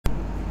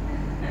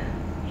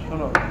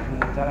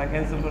যারা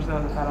ক্যান্সেল করছে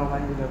তারাও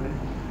লাগিয়ে যাবে।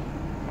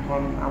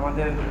 এখন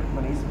আমাদের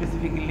মানে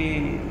স্পেসিফিক্যালি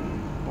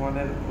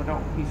তোমাদের ওটা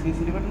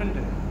পিসিএসি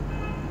ডিপার্টমেন্টে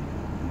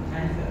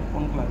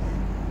কোন ক্লাস?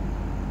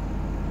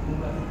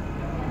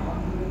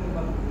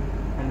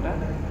 কোনটা?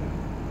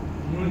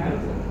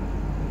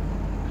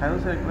 খায়রুল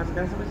স্যার ক্লাস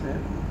ক্যান্সেল হয়েছে?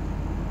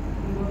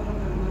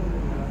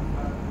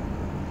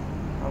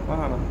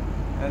 কথা না,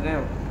 যাই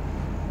হোক।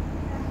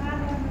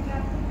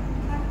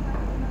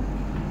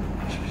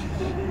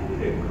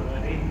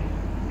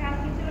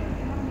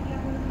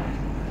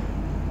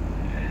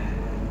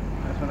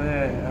 আসলে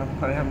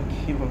পরে আমি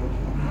কি বলবো,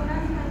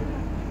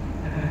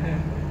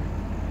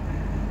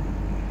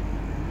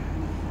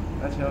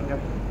 আচ্ছা ওকে।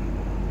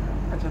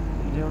 আচ্ছা,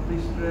 যেহেতু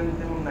স্টুডেন্ট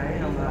তেমন নাই,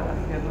 আমরা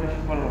আজকে এত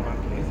বেশি করবো না,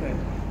 ঠিক আছে?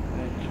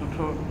 ছোট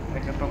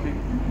একটা টপিক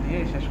দিয়ে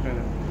শেষ করে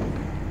দেব।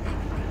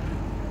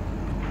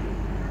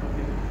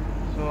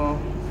 সো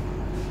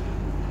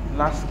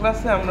লাস্ট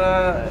ক্লাসে আমরা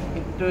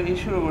একটু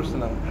শুরু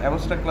করছিলাম,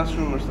 অ্যাবস্ট্রাক্ট ক্লাস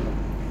শুরু করছিলাম।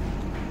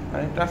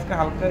 আমি একটু আজকে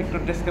হালকা একটু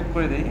ডেসক্রাইব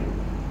করে দিই,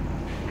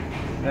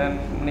 দেন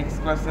নেক্সট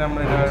ক্লাসে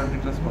আমরা এটা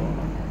ডিটেলস করবো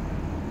না।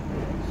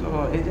 সো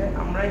এই যে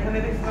আমরা এখানে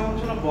দেখছিলাম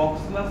হচ্ছিল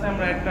বক্স ক্লাসে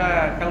আমরা একটা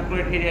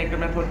ক্যালকুলেট এরিয়া একটা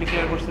মেথড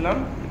ডিক্লেয়ার করছিলাম।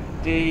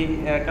 যেই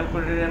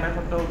ক্যালকুলেট এরিয়া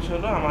মেথডটা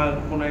হচ্ছিল আমার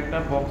কোনো একটা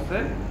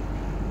বক্সের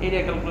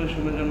এরিয়া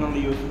ক্যালকুলেশনের জন্য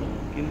আমরা ইউজ করি।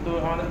 কিন্তু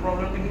আমাদের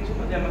প্রবলেমটা কি ছিল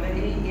যে আমাদের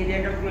এই এরিয়া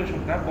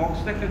ক্যালকুলেশনটা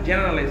বক্সটা একটা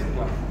generalised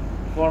class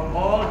for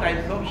all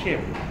types of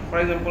shape. For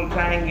example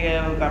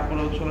triangle, তারপরে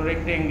হচ্ছিল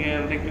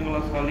রেক্টেঙ্গেল,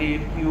 রেক্টেঙ্গুলার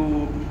সলিড,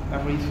 কিউব,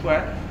 তারপর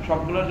স্কোয়ার,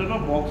 সবগুলোর জন্য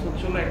বক্স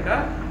হচ্ছিল একটা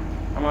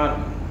আমার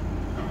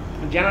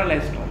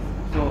জেনারেলাইজড ক্লাস।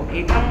 তো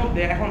এইটার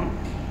মধ্যে এখন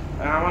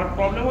আমার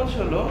প্রবলেম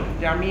হচ্ছিল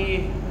যে আমি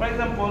ফর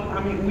এক্সাম্পল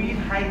আমি উইথ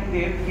হাইট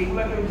ডেপথ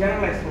এগুলোকে আমি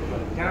জেনারেলাইজ করতে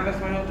পারি। জেনারেলাইজ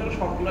মানে হচ্ছিল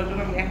সবগুলোর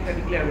জন্য আমি একটা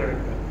ডিক্লেয়ার করে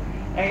রাখতে পারি।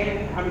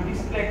 আমি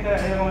ডিসপ্লে একটা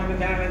এরকম একটা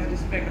জেনারেলাইজ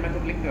ডিসপ্লে একটা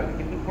মেথড লিখতে পারি।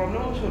 কিন্তু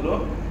প্রবলেম হচ্ছিল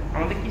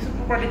আমাদের কিছু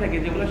প্রপার্টি থাকে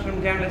যেগুলো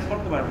আমি জেনারেলাইজ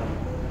করতে পারবো না।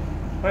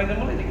 ফর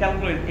এক্সাম্পল এই যে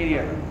ক্যালকুলেট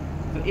এরিয়াটা,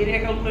 তো এরিয়া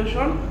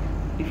ক্যালকুলেশন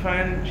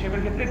ডিফারেন্ট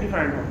শেপের ক্ষেত্রে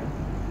ডিফারেন্ট হবে,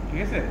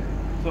 ঠিক আছে?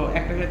 তো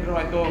একটা ক্ষেত্রে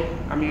হয়তো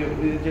আমি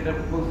যেটা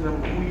বলছিলাম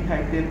উইথ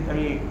হাইট ডেপথ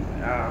আমি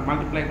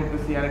মাল্টিপ্লাই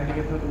করতেছি, আর একটা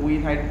ক্ষেত্রে হয়তো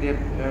উইথ হাইট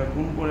ডেপথ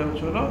গুণ করে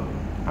হচ্ছিল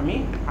আমি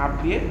হাফ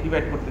দিয়ে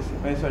ডিভাইড করতেছি,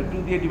 মানে সরি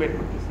 2 দিয়ে ডিভাইড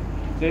করতেছি।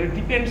 তো এটা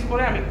ডিপেন্ডস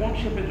করে আমি কোন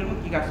শেপের জন্য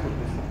কী কাজ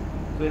করতেছি।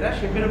 তো এটা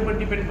শেপের উপর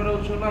ডিপেন্ড করে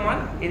হচ্ছিল আমার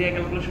এরিয়া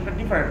ক্যালকুলেশনটা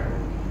ডিফারেন্ট হবে।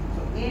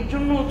 তো এর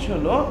জন্য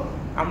হচ্ছিল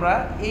আমরা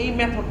এই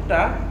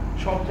মেথডটা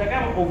সব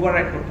জায়গায়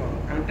ওভাররাইড করতে হবে।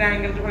 আমি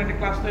ট্রায়াঙ্গেল যখন একটা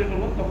ক্লাস তৈরি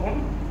করবো তখন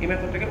এই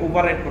মেথডটাকে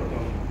ওভাররাইড করতে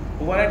হবে।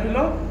 ওভাররাইড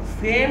হলো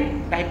সেম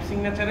টাইপ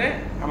সিগনেচারে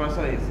আমার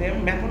সেম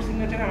মেথড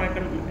সিগনেচারে আমার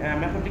একটা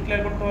মেথড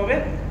ডিক্লেয়ার করতে হবে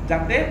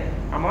যাতে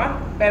আমার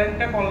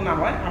প্যারেন্টটা কল না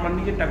হয়, আমার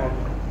নিজেরটা কল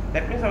হয়।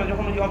 দ্যাট মিনস আমি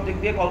যখন ওই অবজেক্ট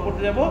দিয়ে কল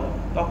করতে যাব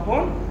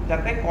তখন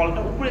যাতে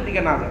কলটা উপরের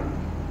দিকে না যায়,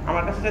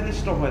 আমার কাছে যাতে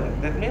স্টপ হয়ে যায়।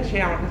 দ্যাট মিনস সে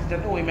আমার কাছে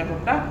যাতে ওই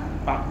মেথডটা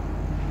পায়।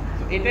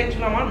 তো এটাই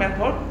ছিল আমার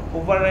মেথড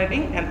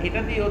ওভাররাইডিং, অ্যান্ড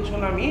এটা দিয়ে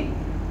হচ্ছিল আমি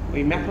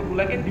ওই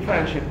মেথডগুলোকে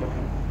ডিফারেন্সিয়েট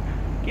করতাম।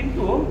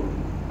 কিন্তু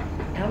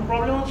এখন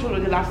প্রবলেম হচ্ছিল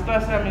যে লাস্ট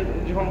ক্লাসে আমি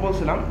যখন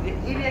বলছিলাম যে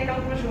এরিয়া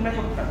ক্যালকুলেশন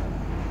মেথডটা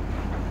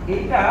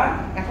এইটা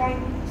এখন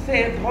সে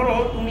ধরো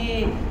তুমি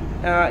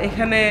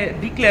এখানে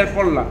ডিক্লেয়ার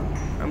করলাম,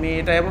 আমি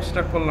এটা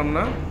অ্যাবস্ট্রাক্ট করলাম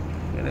না,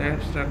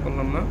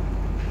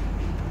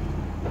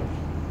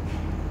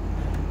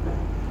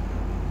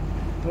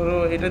 ধরো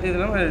এটা দিয়ে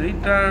দিলাম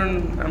রিটার্ন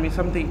আমি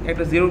সামথিং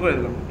একটা 0 করে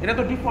দিলাম। এটা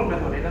তো ডিফল্ট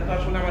মেথড, এটা তো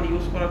আসলে আমার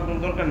ইউজ করার কোনো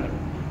দরকার নেই।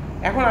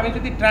 এখন আমি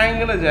যদি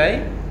ট্রায়াঙ্গেলে যাই,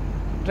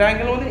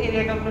 ট্রায়াঙ্গেলের মধ্যে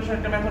এরিয়া ক্যালকুলেশন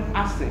একটা মেথড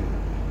আছে,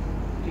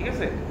 ঠিক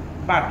আছে?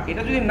 বাট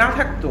এটা যদি না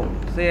থাকতো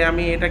সে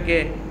আমি এটাকে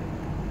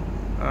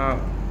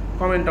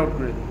কমেন্ট আউট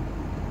করে দিই,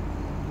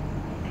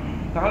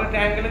 তাহলে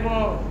ট্রায়াঙ্গেলে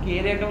কোনো কি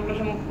এরিয়া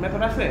ক্যালকুলেশন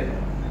মেথড আছে?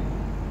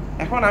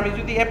 এখন আমি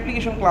যদি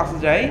অ্যাপ্লিকেশন ক্লাসে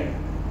যাই,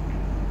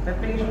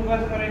 অ্যাপ্লিকেশন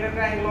ক্লাসে ধরে এটা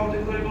ট্রায়াঙ্গেল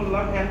অবজেক্ট তৈরি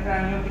করলাম, এন্ড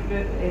ট্রায়াঙ্গেল দিকে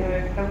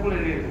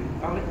ক্যালকুলেট দিয়ে দিই,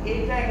 তাহলে এই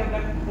ট্রায়াঙ্গেলটা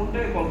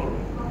কোনটাকে কল করবে?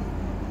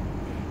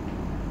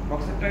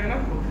 বক্সের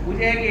ট্রায়াঙ্গেল।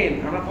 বুঝে অ্যাগেন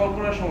আমরা কল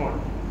করার সময়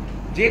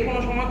যে কোনো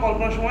সময় কল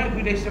করার সময়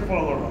দুইটা স্টেপ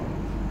ফলো করবো।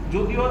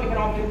 যদিও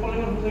এখানে অবজেক্ট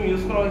পলিমরফিজম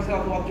ইউজ করা হয়েছে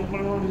অথবা অবজেক্ট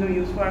পলিমরফিজম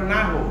ইউজ করা না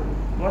হোক,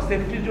 তোমার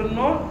সেফটির জন্য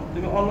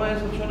তুমি অলওয়েজ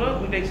হচ্ছিল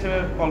দুইটা স্টেপে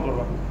কল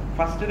করবা।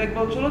 ফার্স্টে দেখবো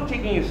হচ্ছিল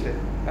চেকিং স্টেপ,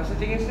 ফার্স্টে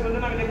চেকিং স্টেপের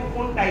জন্য আমি দেখবো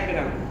কোন টাইপের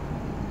আমি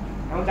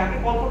যাকে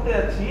কল করতে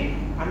যাচ্ছি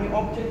আমি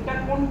অবজেক্টটা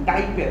কোন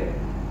টাইপের,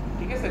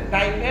 ঠিক আছে?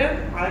 টাইপের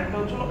আরেকটা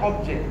হচ্ছিল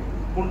অবজেক্ট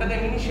কোনটাতে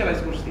আমি ইনিশিয়ালাইজ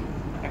করছি,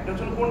 একটা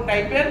হচ্ছিল কোন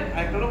টাইপের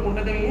আরেকটা হলো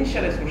কোনটাতে আমি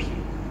ইনিশিয়ালাইজ করছি।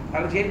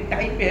 তাহলে যে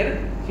টাইপের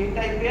সেই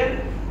টাইপের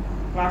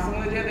ক্লাসের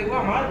মধ্যে যে দেখবো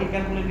আমার এই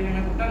ক্যালকুলেটিং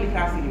মেথডটা লেখা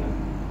আছে কিনা।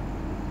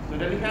 তো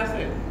এটা লেখা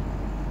আছে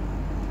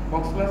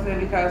বক্স ক্লাসে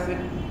লেখা আছে,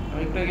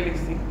 আমি একটু আগে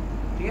লিখছি,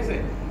 ঠিক আছে?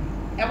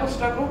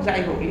 অ্যাবস্ট্রাক্ট হোক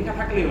যাই হোক লেখা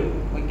থাকলেই হলো,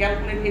 ওই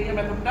ক্যালকুলেট এরিয়া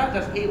মেথডটা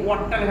জাস্ট এই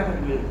ওয়ার্ডটা লেখা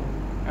থাকলেই হলো,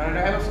 কারণ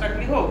এটা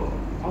অ্যাবস্ট্রাক্টলি হোক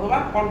অথবা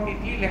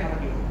কমপ্লিটলি লেখা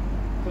থাকলেও।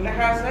 তো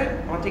লেখা আছে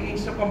আমার checking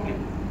step complete.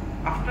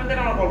 After that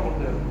আমরা কল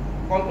করতে যাবো।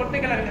 কল করতে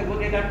গেলে আমি দেখবো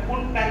যে এটা কোন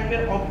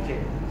টাইপের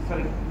অবজেক্ট,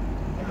 সরি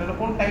এটা হলো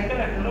কোন টাইপের,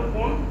 এটা হলো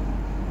কোন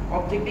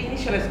অবজেক্টে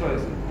ইনিশিয়ালাইজ করা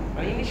হয়েছে,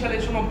 মানে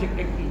ইনিশিয়ালাইজেশন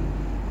অবজেক্টটা কি।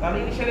 তাহলে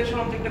ইনিশিয়ালাইজেশন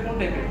অবজেক্টটা কোন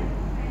টাইপের?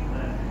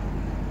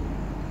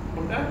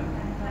 কোনটা?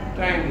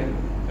 ট্রায়াঙ্গেল।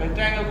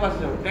 ট্রায়াঙ্গেল ক্লাসে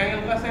যাবো।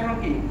 ট্রায়াঙ্গেল ক্লাসে এখন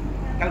কি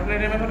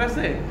ক্যালকুলেটর মেথড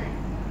আছে,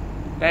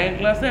 ট্রায়াঙ্গেল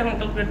ক্লাসে এখন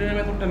ক্যালকুলেটর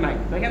মেথডটা নাই,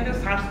 তো এখান থেকে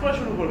সার্চ করা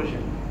শুরু করবে সে,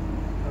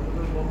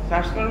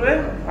 সার্চ করবে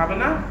পাবে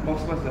না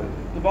বক্স ক্লাসে।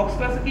 তো বক্স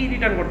ক্লাসে কি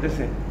রিটার্ন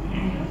করতেছে,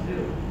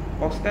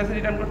 বক্স ক্লাসে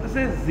রিটার্ন করতেছে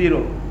 0।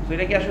 তো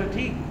এটা কি আসলে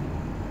ঠিক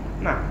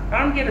না,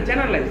 কারণ কি এটা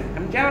জেনারেলাইজ,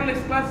 আমি জেনারেলাইজ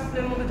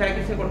ক্লাসের মধ্যে যাই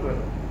কিছু করতে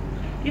পারি।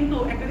 কিন্তু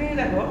একটা জিনিস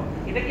দেখো,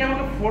 এটা কি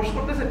আমাকে ফোর্স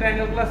করতেছে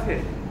ট্রায়াঙ্গেল ক্লাসে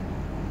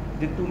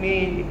যে তুমি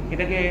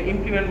এটাকে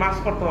ইমপ্লিমেন্ট মাস্ক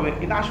করতে হবে?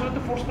 এটা আসলে তো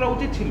ফোর্স করা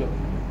উচিত ছিল,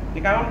 যে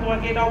কারণ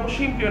তোমাকে এটা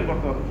অবশ্যই ইমপ্লিমেন্ট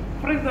করতে হবে।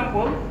 ফর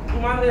এক্সাম্পল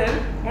তোমাদের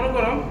মনে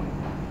করো,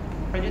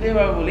 আমি যদি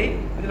এভাবে বলি,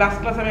 লাস্ট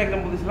ক্লাসে আমি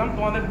এক্সাম্পল দিয়েছিলাম,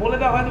 তোমাদের বলে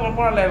দেওয়া হয় তোমার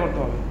পড়ালেখা করতে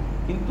হবে,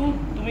 কিন্তু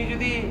তুমি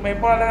যদি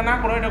পড়ালেখা না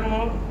করো, এটা কোনো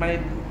মানে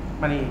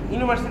মানে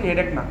ইউনিভার্সিটি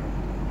হেডেক না।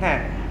 হ্যাঁ,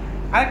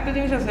 আরেকটা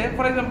জিনিস আছে,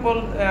 ফর এক্সাম্পল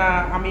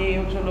আমি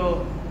হচ্ছিল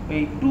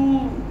ওই 2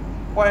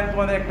 পয়েন্ট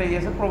তোমাদের একটা ইয়ে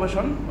আছে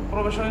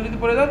প্রবেশনে যদি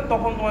পড়ে যাও,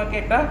 তখন তোমাকে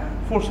একটা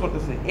ফোর্স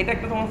করতেছে, এটা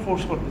একটা তোমার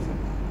ফোর্স করতেছে।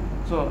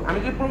 সো আমি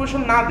যদি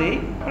প্রবেশন না দিই,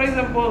 ফর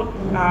এক্সাম্পল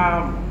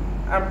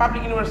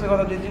পাবলিক ইউনিভার্সিটির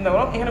কথা যদি চিন্তা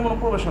করো, এখানে কোনো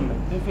প্রবেশন নেই,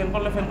 তুমি ফেল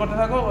করলে ফেল করতে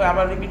থাকো,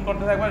 আবার রিপিট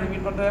করতে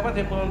থাকবা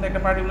যে পর্যন্ত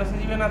একটা পার্টিকুলার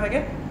সিজিপিএ না থাকে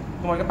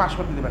তোমাকে পাস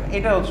করতে দেবে না।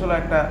 এটা হচ্ছিল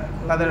একটা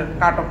তাদের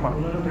কাট অফ মার্ক,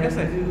 ঠিক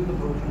আছে?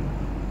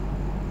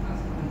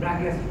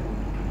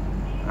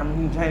 আমি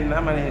জানি না,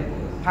 মানে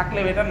থাকলে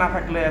বেটার, না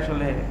থাকলে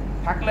আসলে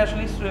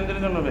স্টুডেন্টদের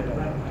জন্য বেটার,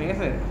 ঠিক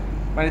আছে?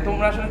 মানে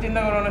তোমরা আসলে চিন্তা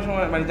করো অনেক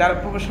সময়, মানে যারা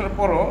প্রফেশনে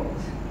পড়ো,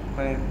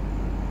 মানে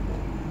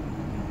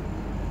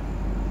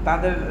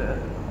তাদের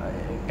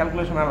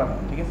ক্যালকুলেশন আলাদা,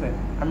 ঠিক আছে?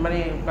 আমি মানে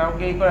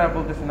কাউকে এই করে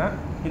বলতেছি না,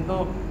 কিন্তু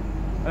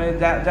মানে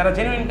যারা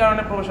জেনুইন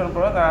কারণে প্রফেশন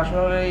পড়ো, তারা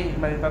আসলে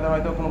মানে তাদের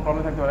হয়তো কোনো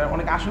প্রবলেম থাকতে পারে,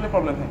 অনেকে আসলে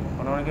প্রবলেম থাকে,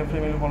 মানে অনেকে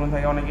ফ্যামিলি প্রবলেম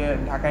থাকে, অনেকে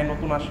ঢাকায়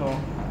নতুন আসো,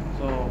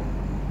 সো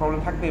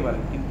প্রবলেম থাকতেই পারে।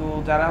 কিন্তু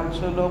যারা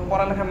হলো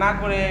পড়ালেখা না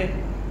করে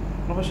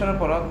প্রফেশনে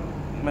পড়ো,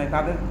 মানে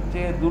তাদের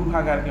যে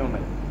দুর্ভাগ্য আর কেউ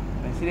নাই।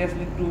 মানে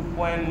সিরিয়াসলি 2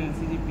 পয়েন্ট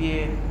সিজিপিএ,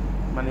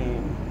 মানে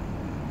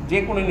যে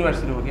কোনো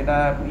ইউনিভার্সিটি হোক, এটা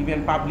even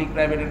public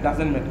private it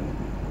doesn't matter,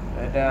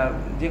 এটা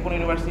যে কোনো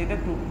ইউনিভার্সিটিতে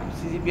 2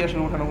 সিজিপিএ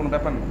আসলে ওঠানো কোনো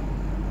ব্যাপার না।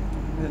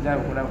 যাই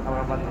হোক, ওটা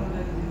আমার বাদ।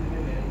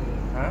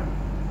 হ্যাঁ,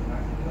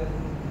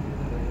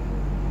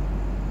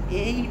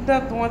 এইটা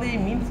তোমাদের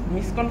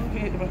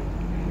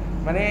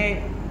মানে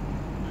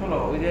শোনো,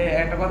 ওই যে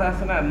একটা কথা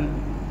আছে না,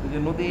 ওই যে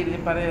নদীর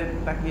এপারে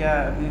তাকিয়া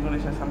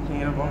সামথিং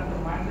এরকম।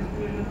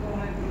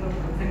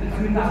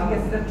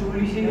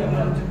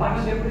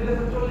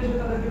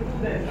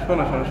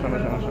 শোনো,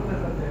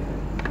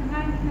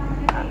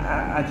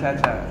 আচ্ছা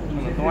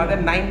শোনো, তোমাদের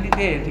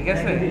 90-তে, ঠিক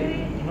আছে,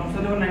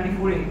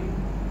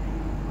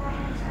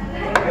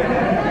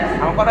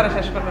 আমার কথাটা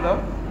শেষ করতে দাও।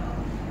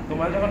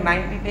 তোমার যখন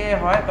 90-তে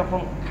হয়, তখন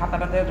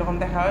খাতাটাতে যখন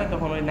দেখা হয়,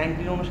 তখন ওই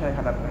 90 অনুসারে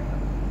খাতাটা দেখা।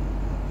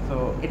 তো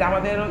এটা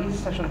আমাদেরও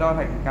ইনস্ট্রাকশন দেওয়া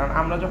থাকে, কারণ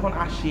আমরা যখন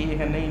আসি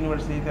এখানে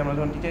ইউনিভার্সিটিতে, আমরা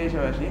যখন টিচার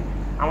হিসেবে আসি,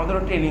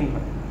 আমাদেরও ট্রেনিং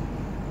হয়।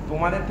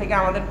 তোমাদের থেকে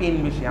আমাদের পেন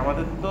বেশি,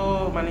 আমাদের তো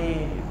মানে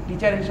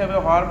টিচার হিসেবে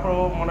হওয়ার পর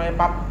মনে হয়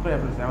পাপ করে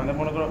ফেলছে। আমাদের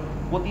মনে করো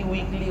প্রতি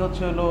উইকলি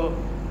হলো,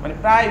 মানে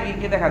প্রায়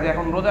উইকে দেখা যায়,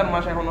 এখন রোজার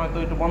মাস এখন হয়তো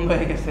একটু বন্ধ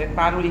হয়ে গেছে,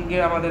 পার উইকে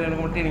আমাদের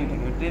এরকম ট্রেনিং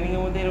থাকে।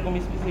 ট্রেনিংয়ের মধ্যে এরকম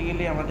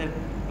স্পেসিফিক্যালি আমাদের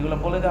এগুলো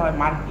বলে দেওয়া হয়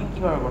মার্কিং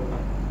কীভাবে করতে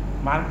হয়,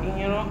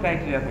 মার্কিংয়েরও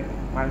ক্রাইটেরিয়া থাকে।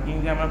 মার্কিং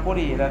যে আমরা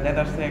করি, এরা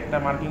দ্যাদার্সে একটা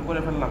মার্কিং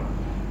করে ফেললাম,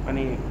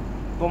 মানে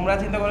তোমরা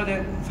চিন্তা করো যে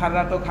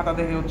স্যাররা তো খাতা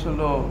দেখে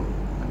হচ্ছিলো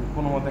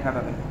কোনো মতে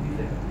খাতা দেখে,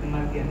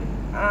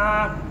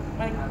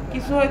 মানে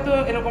কিছু হয়তো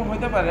এরকম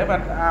হইতে পারে,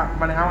 বাট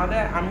মানে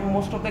আমি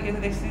মোস্ট অফ দ্য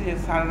কেসে দেখছি যে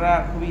স্যাররা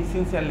খুবই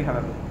সিনসিয়ারলি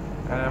খাতা দেয়।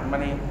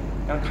 মানে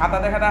কারণ খাতা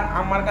দেখাটা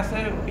আমার কাছে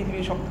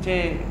পৃথিবীর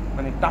সবচেয়ে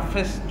মানে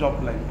টাফেস্ট জব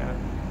লাগে।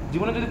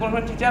 জীবনে যদি কোনো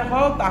টিচার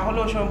হও, তাহলে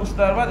ওই সময় বুঝতে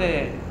পারবা যে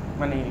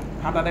মানে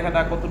খাতা দেখাটা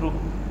কতটুকু,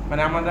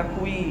 মানে আমরা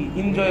খুবই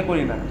এনজয়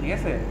করি না, ঠিক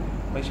আছে?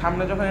 ওই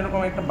সামনে যখন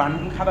এরকম একটা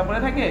বান্ডিল খাতা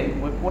পড়ে থাকে,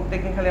 ওই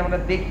প্রত্যেকদিন খালি আমরা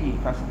দেখি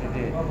ফার্স্টে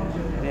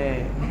যে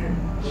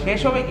শেষ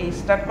হবে কি,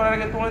 স্টার্ট করার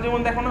আগে তোমরা যেমন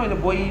দেখো না, ওই যে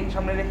বই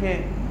সামনে রেখে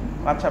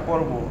আচ্ছা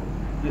পড়বো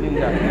দুদিন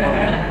যাবে,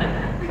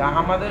 তা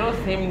আমাদেরও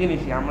সেম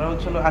জিনিসই, আমরা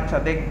আচ্ছা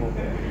দেখবো,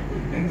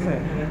 ঠিক আছে?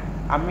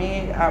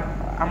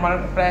 আমার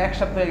প্রায় 1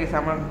 সপ্তাহ হয়ে গেছে,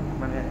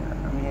 মানে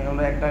আমি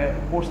একটা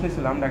কোর্স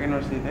নিয়েছিলাম ঢাকা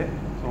ইউনিভার্সিটিতে।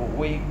 তো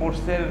ওই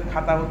কোর্সের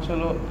খাতা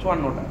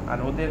 54টা, আর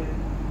ওদের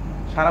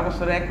সারা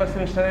বছরে একবার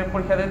সেমিস্টারের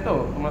পরীক্ষা দেয়, তো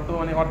তোমরা তো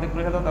মানে অর্ধেক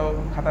পরীক্ষা দাও, তাও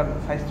খাতার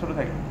সাইজ ছোটো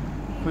থাকে।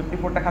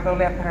 54টা খাতা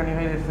হলে একটাখানি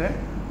হয়ে গেছে।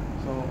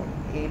 তো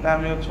এইটা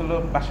আমি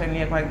বাসায়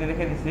নিয়ে কয়েকদিন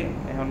রেখে দিছি,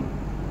 এখন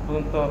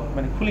পর্যন্ত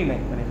মানে খুলি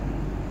নাই, মানে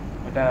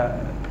ওটা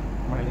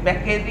মানে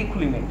প্যাকেজই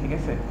খুলি নাই, ঠিক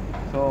আছে?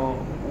 তো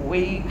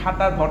ওই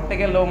খাতা ধরতে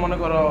গেলেও মনে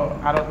করো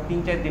আরও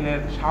 3-4 দিনের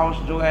সাহস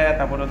জোগায়,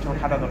 তারপরে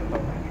খাতা ধরতে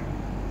হবে।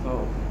 তো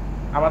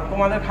আবার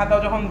তোমাদের খাতাও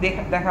যখন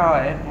দেখা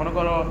হয়, মনে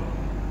করো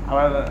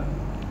আবার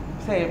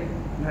সে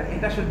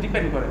এটা আসলে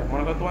ডিপেন্ড করে,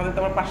 মনে করো তোমাদের তো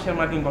আবার পার্সিয়াল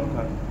মার্কিং করতে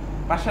হয়,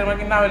 পার্সিয়াল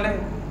মার্কিং না হলে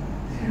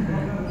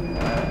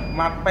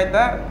মার্ক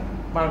পাইতা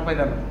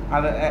না,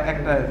 আর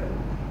একটা।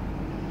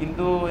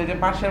 কিন্তু এই যে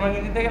পার্সিয়াল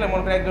মার্কিং দিতে গেলে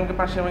মনে করো একজনকে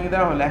পার্সিয়াল মার্কিং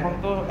দেওয়া হলে, এখন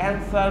তো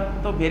অ্যান্সার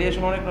তো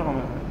ভেরিয়েশন অনেক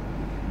রকমের হয়।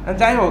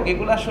 যাই হোক,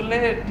 এগুলো আসলে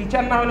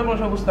টিচার না হলে কোনো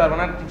সময় বুঝতে পারবো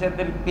না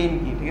টিচারদের পেন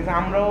কি, ঠিক আছে?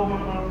 আমরাও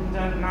মনে করো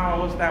টিচার না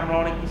অবস্থায় আমরা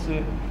অনেক কিছু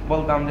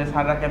বলতাম যে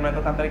স্যাররা কেন এত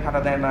তাড়াতাড়ি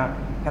খাতা দেয় না,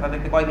 খাতা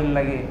দেখতে কয়দিন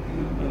লাগে।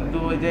 কিন্তু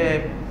ওই যে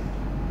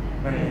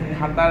মানে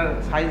খাতার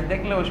সাইজ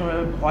দেখলে ওই সময়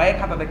ভয়ে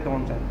খাতা দেখতে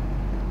মন চায়।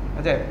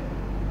 আচ্ছা,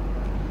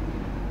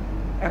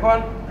 এখন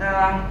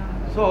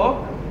সো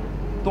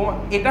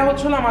এটা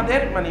হচ্ছিল আমাদের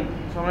মানে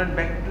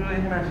ব্যাক টু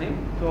এখানে আসি।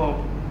 তো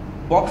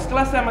বক্স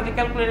ক্লাসে আমরা যে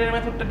ক্যালকুলেটর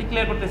মেথডটা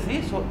ডিক্লেয়ার করতেছি,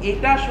 সো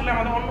এটা আসলে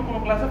আমাদের অন্য কোনো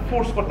ক্লাসে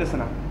ফোর্স করতেছে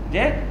না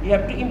যে you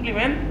have to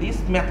implement this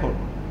method,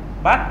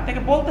 but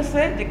তাকে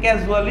বলতেছে যে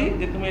ক্যাজুয়ালি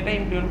যে তুমি এটা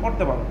ইমপ্লিমেন্ট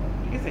করতে পারো,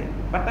 ঠিক আছে,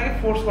 বাট তাকে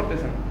ফোর্স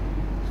করতেছে না।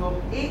 সো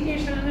এই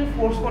জিনিসটা যদি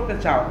ফোর্স করতে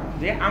চাও,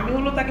 যে আমি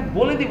হলো তাকে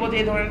বলে দিব যে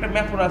এই ধরনের একটা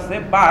মেথড আছে,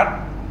 বাট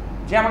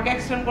যে আমাকে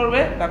এক্সটেন্ড করবে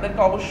তাদেরকে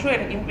অবশ্যই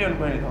এটা ইমপ্লিমেন্ট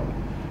করে নিতে হবে।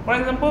 ফর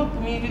এক্সাম্পল,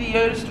 তুমি যদি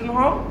ইয়ার স্টুডেন্ট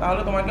হও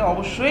তাহলে তোমাকে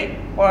অবশ্যই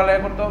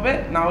পড়ালেখা করতে হবে,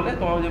 না হলে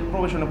তোমার যে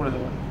প্রফেশনে পড়ে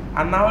যাবে।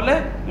 আর না হলে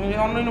তুমি যদি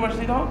অন্য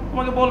ইউনিভার্সিটি হও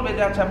তোমাকে বলবে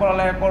যে আচ্ছা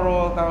পড়ালেখা করো,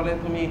 তাহলে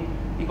তুমি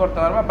ই করতে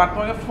পারবা, বাট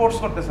তোমাকে ফোর্স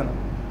করতেছে না।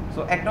 সো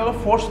একটা হলো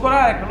ফোর্স করা,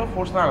 আর একটা হলো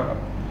ফোর্স না করা।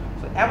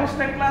 সো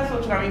অ্যাবস্ট্রাক্ট ক্লাস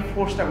হচ্ছে আমি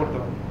ফোর্সটা করতে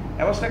পারি।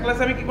 অ্যাবস্ট্রাক্ট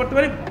ক্লাসে আমি কি করতে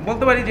পারি,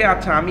 বলতে পারি যে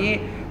আচ্ছা আমি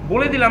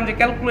বলে দিলাম যে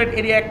ক্যালকুলেট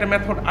এরিয়া একটা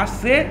মেথড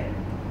আসছে,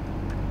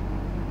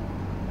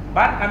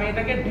 বাট আমি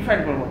এটাকে ডিফাইন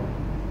করবো না,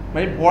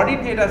 মানে বডি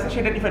যেটা আছে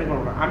সেটা ডিফাইন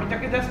করবো না। আমি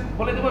তাকে জাস্ট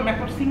বলে দেবো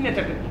মেথড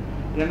সিগনেচারটা কি,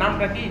 এটার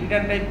নামটা কি,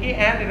 রিটার্ন টাইপ কি,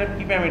 অ্যান্ড এটার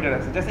কি প্যারামিটার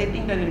আছে, জাস্ট এই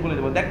তিনটা জিনিস বলে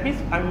দেবো। দ্যাট মিনস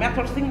আমি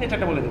মেথড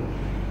সিগনেচারটা বলে দেবো।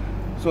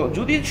 সো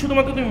যদি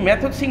শুধুমাত্র তুমি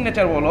মেথড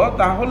সিগনেচার বলো,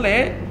 তাহলে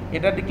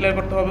এটা ডিক্লেয়ার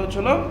করতে হবে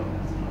হচ্ছিল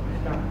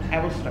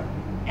অ্যাবস্ট্রাক্ট।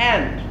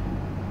 অ্যান্ড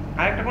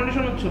আরেকটা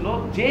কন্ডিশন হচ্ছিল,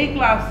 যেই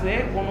ক্লাসে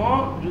কোনো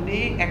যদি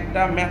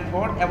একটা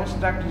মেথড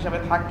অ্যাবস্ট্রাক্ট হিসাবে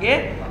থাকে,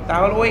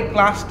 তাহলে ওই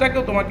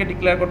ক্লাসটাকেও তোমাকে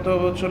ডিক্লেয়ার করতে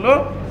হবে হচ্ছিল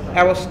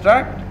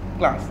অ্যাবস্ট্রাক্ট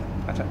ক্লাস।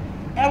 আচ্ছা,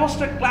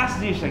 অ্যাবস্ট্রাক্ট ক্লাস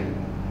জিনিসটা কি,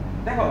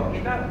 দেখো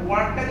এটা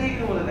ওয়ার্ডটা দিয়ে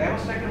কিন্তু বলে দেয়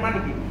অ্যাবস্ট্রাক্টের মানে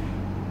কি,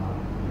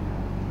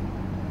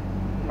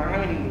 বাংলা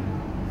মিনিং কি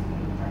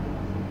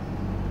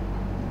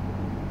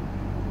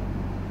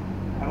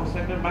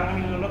অ্যাবস্ট্রাক্টের বাংলা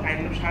মিনিং হলো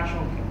কাইন্ড অফ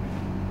সারসংক্ষেপ।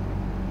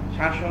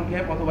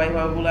 সারসংক্ষেপ অথবা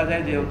এইভাবে বলা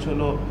যায় যে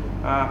হচ্ছিল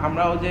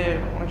আমরাও যে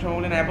অনেক সময়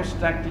বলি না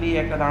অ্যাবস্ট্রাক্টলি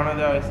একটা ধারণা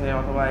দেওয়া হয়েছে,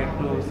 অথবা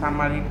একটু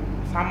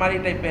সামারি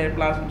টাইপের,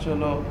 প্লাস হচ্ছে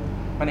হলো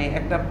মানে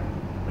একটা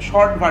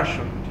শর্ট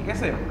ভার্সন, ঠিক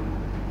আছে।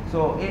 সো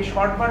এই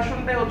শর্ট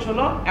ভার্সনটাই হচ্ছে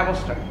হলো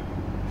অ্যাবস্ট্রাক্ট।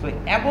 সো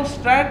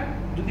অ্যাবস্ট্রাক্ট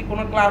যদি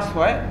কোনো ক্লাস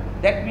হয়,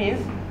 দ্যাট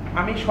মিনস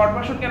আমি শর্ট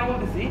ভার্সন কেন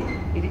বলতেছি,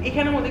 এই যে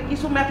এখানের মধ্যে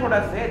কিছু মেথড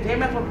আছে যে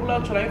মেথডগুলো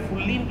হচ্ছে আমি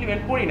ফুললি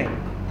ইমপ্লিমেন্ট করি নাই,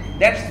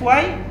 দ্যাটস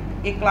ওয়াই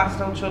এই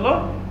ক্লাসটা হচ্ছে হলো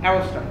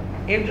অ্যাবস্ট্রাক্ট।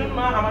 এর জন্য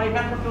আমার এই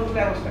মেথডটা হচ্ছে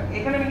অ্যাবস্ট্রাক্ট।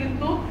 এখানে আমি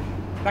কিন্তু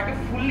তাকে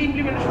ফুললি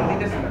ইমপ্লিমেন্টেশন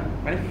দিতেছি না,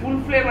 মানে ফুল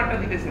ফ্লেভারটা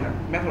দিতেছি না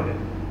মেথডে।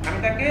 আমি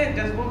তাকে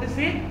জাস্ট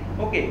বলতেছি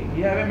okay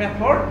you have a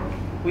method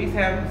which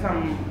have some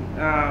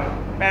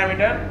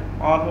parameter,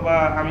 অথবা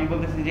আমি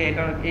বলতেছি যে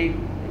এটা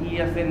এই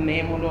আছে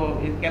নেম হলো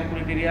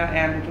ক্যালকুলেট এরিয়া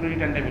অ্যান্ড হচ্ছে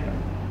রিটার্ন টাইম এটা,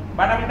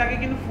 বাট আমি তাকে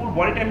কিন্তু ফুল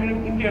বডিটা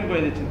ইমপ্লিমেন্ট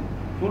করে দিচ্ছি না।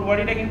 ফুল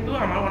বডিটা কিন্তু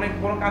আমার অনেক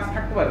বড় কাজ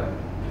থাকতে পারে,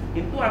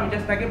 কিন্তু আমি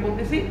জাস্ট তাকে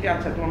বলতেছি যে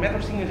আচ্ছা তোমার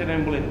মেথড সিগনেচার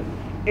আমি বলে দেবো।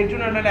 এর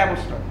জন্য এটা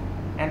অ্যাবস্ট্রাক্ট।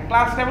 অ্যান্ড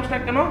ক্লাস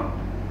অ্যাবস্ট্রাক্ট কেন,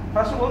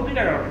 ফার্স্ট অফ অল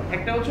দুইটা কারণে।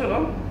 একটা হচ্ছে হলো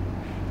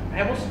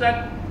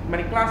অ্যাবস্ট্রাক্ট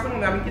মানে ক্লাসের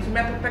মধ্যে আমি কিছু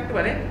মেথড থাকতে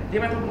পারে যে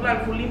মেথডগুলো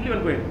আমি ফুললি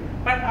ইমপ্লিমেন্ট করি,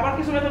 বাট আবার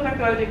কিছু মেথড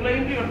থাকতে পারে যেগুলো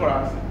ইমপ্লিমেন্ট করা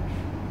আছে।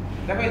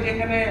 দেখো যে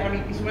এখানে আমি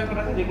কিছু মেথড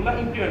আছে যেগুলো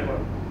ইমপ্লিমেন্ট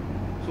করা।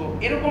 সো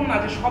এরকম না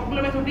যে সবগুলো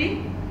মেথডই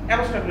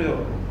অ্যাবস্ট্রাক্ট হয়ে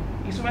যাবে,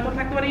 কিছু মেথড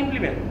থাকতে পারে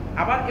ইমপ্লিমেন্ট,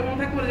 আবার এমন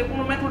থাকতে পারে যে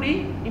কোনো মেথডই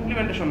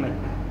ইমপ্লিমেন্টেশন নাই,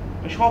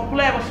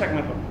 সবগুলো অ্যাবস্ট্রাক্ট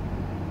মেথড,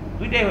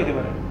 দুইটাই হতে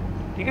পারে,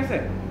 ঠিক আছে।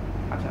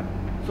 আচ্ছা,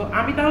 সো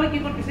আমি তাহলে কি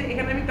করতেছি,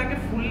 এখানে আমি তাকে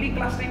ফুললি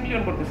ক্লাসটা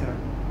ইমপ্লিমেন্ট করতেছি না,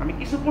 আমি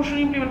কিছু পোর্শন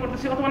ইমপ্লিমেন্ট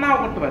করতেছি, অথবা নাও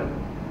করতে পারি,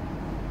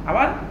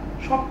 আবার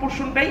সব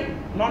পোর্শনটাই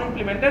নন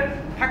ইমপ্লিমেন্টেড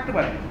থাকতে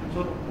পারে। সো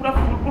পুরো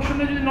ফুল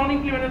পোর্শনটা যদি নন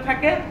ইমপ্লিমেন্টেড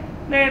থাকে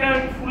তাহলে এটা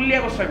আমি ফুললি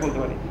অ্যাবস্ট্রাক্ট বলতে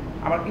পারি।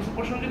 আবার কিছু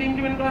পোর্শন যদি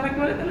ইমপ্লিমেন্ট করা থাকতে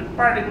পারে তাহলে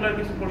পার্টিকুলার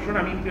কিছু পোর্শন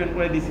আমি ইমপ্লিমেন্ট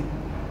করে দিছি।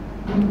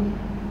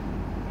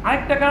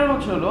 আরেকটা কারণ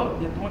হচ্ছে হলো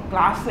যে তোমার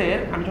ক্লাসের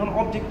আমি যখন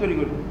অবজেক্ট তৈরি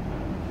করি,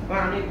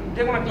 আমি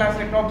যে কোনো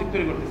ক্লাসের একটা অবজেক্ট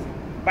তৈরি করতেছি,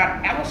 বাট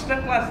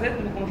অ্যাবস্ট্রাক্ট ক্লাসে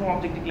তুমি কোনো সময়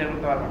অবজেক্ট ডিক্লেয়ার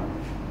করতে পারবে না,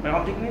 মানে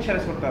অবজেক্ট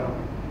ইনিশিয়ালাইজ করতে পারবে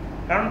না।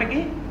 কারণটা কি,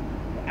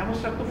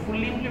 অ্যাবস্ট্রাক্ট তো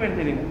ফুললি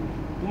ইমপ্লিমেন্টেডই না।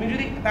 তুমি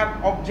যদি তার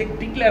অবজেক্ট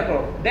ডিক্লেয়ার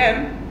করো, দেন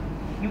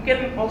you can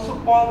also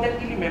call that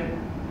element,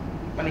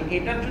 মানে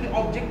এটার যদি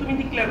অবজেক্ট তুমি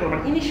ডিক্লেয়ার করো,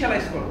 মানে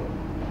ইনিশিয়ালাইজ করো,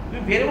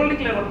 তুমি ভেরিয়েবল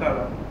ডিক্লেয়ার করতে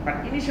পারবে, বাট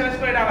ইনিশিয়ালাইজ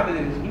করে এটা আলাদা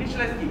জিনিস।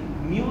 ইনিশিয়ালাইজ কি,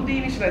 নিউ দিয়ে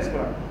ইনিশিয়ালাইজ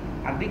করা,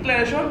 আর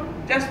ডিক্লারেশন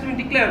জাস্ট তুমি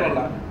ডিক্লেয়ার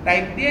করলা,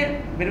 টাইপ দিয়ে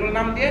ভেরিয়েবল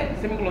নাম দিয়ে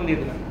সেমিকোলন দিয়ে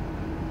দিলাম,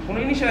 কোনো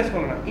ইনিশিয়ালাইজ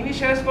করো না।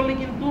 ইনিশিয়ালাইজ করলে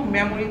কিন্তু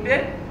মেমোরিতে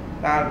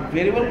তার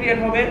ভেরিয়েবল ক্রিয়েট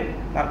হবে,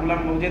 তারগুলো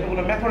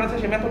যেগুলো মেথড আছে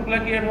সেই মেথডগুলো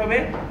ক্রিয়েট হবে,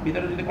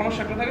 ভিতরে যদি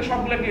কনস্ট্রাক্টর থাকে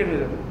সবগুলো ক্রিয়েট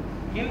হয়ে যাবে।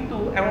 কিন্তু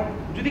এমন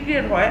যদি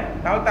ক্রিয়েট হয়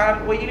তাহলে তার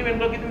ওই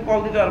এলিমেন্টগুলোকে তুমি কল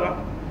দিতে পারবা।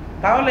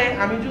 তাহলে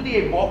আমি যদি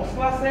এই বক্স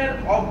ক্লাসের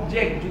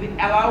অবজেক্ট যদি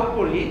অ্যালাউ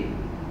করি,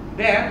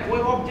 দেন ওই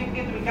অবজেক্ট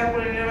দিয়ে তুমি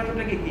ক্যালকুলেটর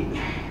মেথডটাকে কি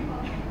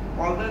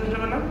কল দিতে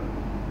যাবে না,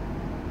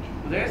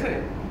 বুঝা গেছে?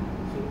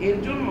 এর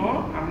জন্য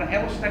আমরা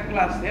অ্যাবস্ট্রাক্ট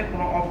ক্লাসের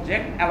কোনো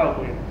অবজেক্ট অ্যালাউ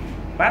করি না,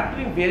 বাট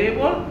তুমি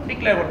ভেরিয়েবল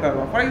ডিক্লেয়ার করতে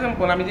পারবা। ফর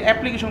এক্সাম্পল আমি যে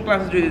অ্যাপ্লিকেশন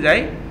ক্লাসে যদি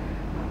যাই,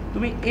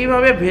 তুমি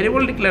এইভাবে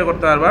ভেরিয়েবল ডিক্লেয়ার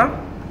করতে পারবা।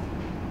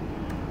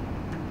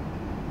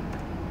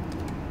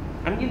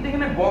 আমি কিন্তু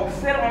এখানে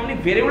বক্সের অনলি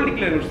ভেরিয়েবল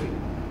ডিক্লেয়ার করছি,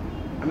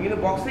 আমি কিন্তু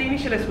বক্সে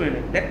ইনিশিয়ালাইজ করি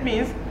নাই। দ্যাট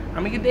মিনস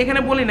আমি কিন্তু এখানে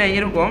বলি নাই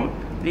এরকম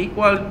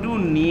equal to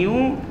new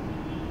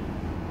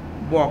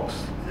box,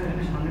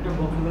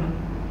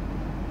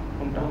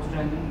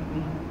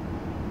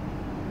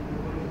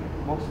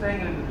 box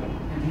ট্রায়াঙ্গেলের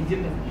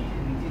জন্য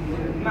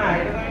না,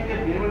 এটা তো আমি যে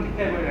ভেরিয়েবল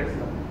ডিক্লেয়ার করে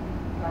রাখছিলাম।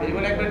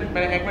 ভেরিয়েবল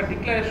একবার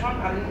ডিক্লারেশন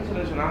আর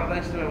ইনিশিয়ালাইজেশন আলাদা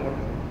স্টেপে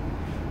করতে হবে।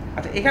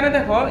 আচ্ছা, এখানে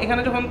দেখো,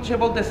 এখানে যখন সে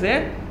বলতেছে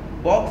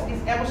box is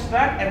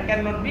abstract and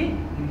can not be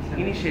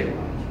ইনিশিয়েল,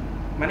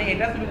 মানে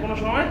এটা তুমি কোনো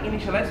সময়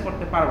ইনিশিয়ালাইজ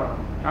করতে পারবে না,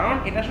 কারণ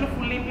এটা আসলে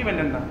ফুললি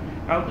ইমপ্লিমেন্টেড না।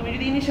 কারণ তুমি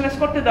যদি ইনিশিয়ালাইজ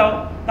করতে দাও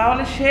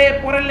তাহলে সে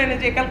পরের লাইনে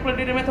যে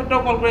ক্যালকুলেটরের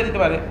মেথডটাও কল করে দিতে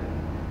পারে।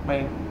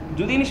 মানে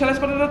যদি ইনিশিয়ালাইজ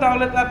করতে দাও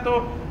তাহলে তার তো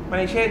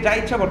মানে সে যা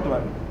ইচ্ছা করতে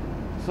পারে।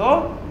 সো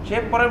সে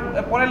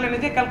পরের লাইনে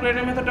যে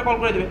ক্যালকুলেটরের মেথডটা কল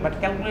করে দেবে, বাট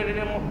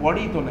ক্যালকুলেটরের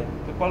বডি তো নেই,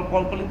 তো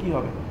কল করলে কী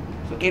হবে?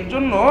 সো এর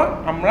জন্য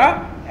আমরা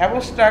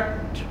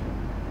অ্যাবস্ট্রাক্ট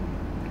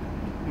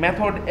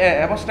মেথড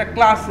অ্যাবস্ট্রাক্ট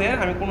ক্লাসের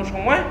আমি কোনো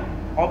সময়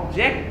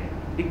অবজেক্ট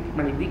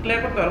মানে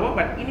ডিক্লেয়ার করতে পারবো,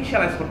 বাট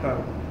ইনিশিয়ালাইজ করতে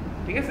পারবো।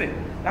 ঠিক আছে?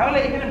 তাহলে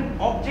এখানে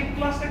অবজেক্ট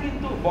ক্লাসটা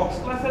কিন্তু বক্স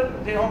ক্লাসের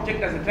যে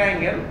অবজেক্ট আছে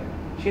ট্রায়াঙ্গেল,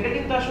 সেটা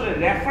কিন্তু আসলে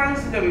রেফারেন্স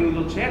হিসেবে ইউজ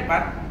হচ্ছে,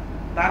 বাট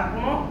তার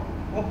কোনো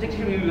অবজেক্ট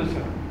হিসেবে ইউজ হচ্ছে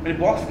না। মানে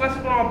বক্স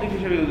ক্লাসের কোনো অবজেক্ট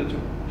হিসেবে ইউজ হচ্ছে,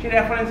 সে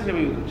রেফারেন্স হিসেবে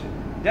ইউজ হচ্ছে,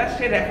 জাস্ট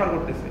সে রেফার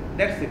করতেছে,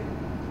 দ্যাটস ইট।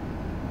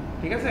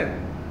 ঠিক আছে?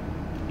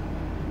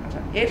 আচ্ছা,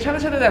 এর সাথে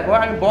সাথে দেখো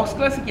আমি বক্স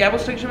ক্লাসে কি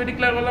অ্যাবস্ট্রাক্ট হিসেবে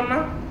ডিক্লেয়ার করলাম না?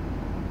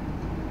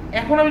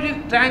 এখন আমি যদি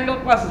ট্রায়াঙ্গেল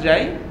ক্লাসে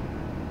যাই,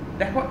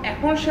 দেখো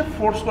এখন সে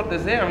ফোর্স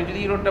করতেছে, আমি যদি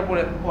ইরোডটা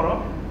পড়ো,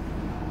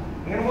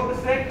 এখানে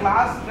বলতেছে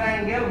class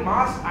triangle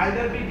must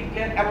either B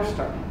declare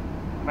abstract,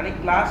 মানে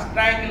ক্লাস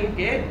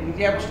ট্রায়াঙ্গেলকে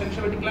নিজে অ্যাবস্ট্রাক্ট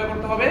হিসেবে ডিক্লেয়ার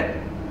করতে হবে,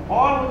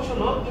 অর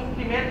হলো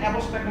ইমপ্লিমেন্ট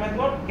অ্যাবস্ট্রাক্ট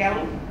মেথড ক্যাল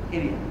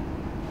এরিয়া।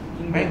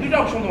 মানে দুইটা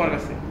অপশন তোমার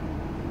কাছে,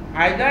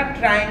 আইদার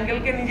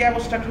ট্রায়াঙ্গেলকে নিজে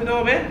অ্যাবস্ট্রাক্ট হতে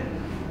হবে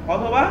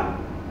অথবা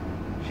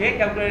সে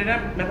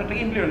ক্যালকুলেটর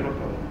মেথডটাকে ইমপ্লিমেন্ট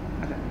করতে হবে।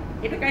 আচ্ছা,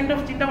 এটা কাইন্ড অফ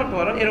চিন্তা করতে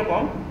পারো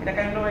এরকম, এটা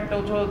কাইন্ড অফ একটা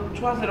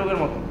ছোঁয়াচে রোগের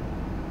মতো,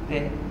 যে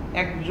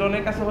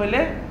একজনের কাছে হইলে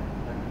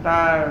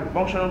তার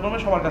বংশানুক্রমে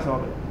সবার কাছে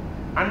হবে,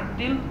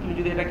 আনটিল তুমি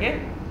যদি এটাকে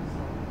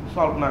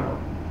সলভ না করো,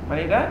 মানে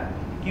এটা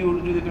কিউর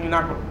যদি তুমি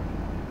না করো।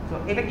 তো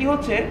এটা কি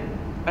হচ্ছে,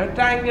 আমি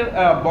ট্রায়াঙ্গেল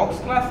বক্স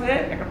ক্লাসে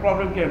একটা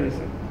প্রবলেম ক্রিয়েট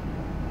হয়েছে,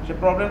 সে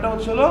প্রবলেমটা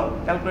হলো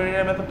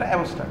ক্যালকুলেটর মেথডটা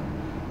অ্যাবস্ট্রাক্ট।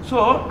 সো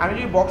আমি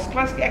যদি বক্স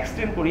ক্লাসকে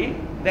এক্সটেন্ড করি,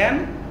 দেন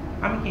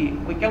আমি কি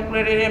ওই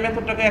ক্যালকুলেটর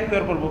মেথডটাকে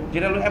অ্যাকুয়ার করবো,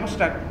 যেটা হলো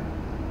অ্যাবস্ট্রাক্ট।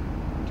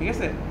 ঠিক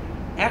আছে?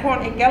 এখন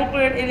এই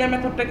ক্যালকুলেট এরিয়া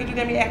মেথডটাকে যদি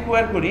আমি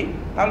অ্যাকুয়ার করি,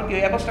 তাহলে কি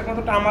ওই অ্যাবস্ট্রাক্ট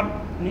মেথডটা আমার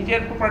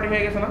নিজের প্রপার্টি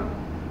হয়ে গেছে না?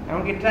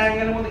 এমনকি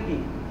ট্রায়াঙ্গেলের মধ্যে কি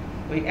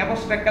ওই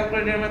অ্যাবস্ট্রাক্ট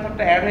ক্যালকুলেট এরিয়া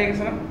মেথডটা অ্যাড হয়ে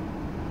গেছে না?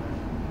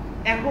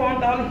 এখন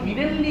তাহলে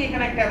হিডেনলি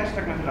এখানে একটা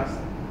অ্যাবস্ট্রাক্ট মেথড আছে।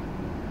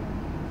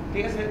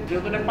 ঠিক আছে?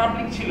 যেহেতু এটা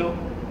পাবলিক ছিল,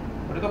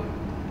 ওটা তো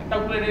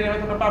ক্যালকুলেট এরিয়া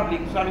মেথডটা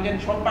পাবলিক, সো আমি জানি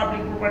সব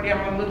পাবলিক প্রপার্টি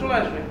আমার মধ্যে চলে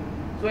আসবে।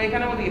 সো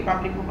এখানের মধ্যে কি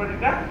পাবলিক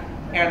প্রপার্টিটা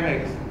অ্যাড হয়ে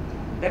গেছে,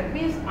 দ্যাট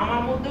মিনস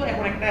আমার মধ্যেও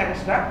এখন একটা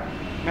অ্যাবস্ট্রাক্ট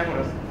মেথড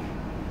আছে।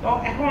 তো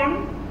এখন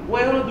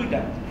ওয়ে হলো দুইটা,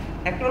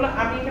 একটা হলো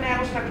আমি এখানে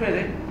অ্যাবস্ট্রাক্ট হয়ে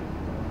যাই,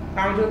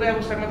 কারণ যেহেতু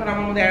অ্যাবস্ট্রাক্ট মেথড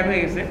আমার মধ্যে অ্যাড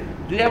হয়ে গেছে।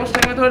 যদি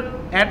অ্যাবস্ট্রাক্ট মেথড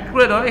অ্যাড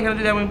করে দাও, এখানে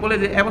যদি আমি বলি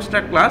যে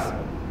অ্যাবস্ট্রাক্ট ক্লাস,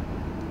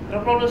 এটা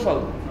প্রবলেম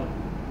সলভ,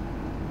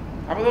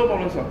 আপাতত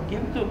প্রবলেম সলভ।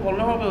 কিন্তু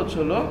প্রবলেম হবে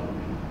হলো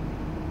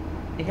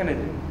এখানে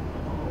যে,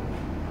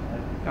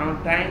 কারণ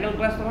ট্রায়াঙ্গেল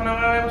ক্লাস তখন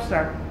আমরা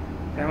অ্যাবস্ট্রাক্ট,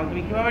 এখন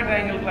তুমি কিভাবে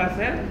ট্রায়াঙ্গেল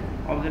ক্লাসের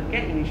অবজেক্টকে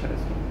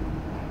ইনিশিয়ালাইজ করবে?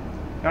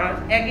 কারণ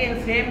অ্যাগেন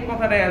সেম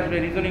কথাটাই আসবে,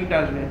 রিজনিংটা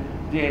আসবে,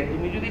 যে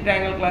তুমি যদি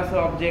ট্রায়াঙ্গেল ক্লাসে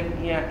অবজেক্ট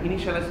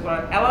ইনিশিয়ালাইজ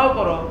করার অ্যালাউ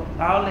করো,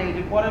 তাহলে এই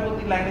যে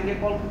পরবর্তী লাইনে যে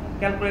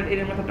ক্যালকুলেট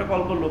এরিয়া মেথডটা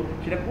কল করলো,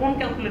 সেটা কোন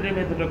ক্যালকুলেটর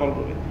মেথডটা কল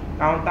করবে?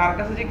 কারণ তার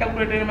কাছে যে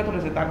ক্যালকুলেটর মেথড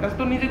আছে, তার কাছে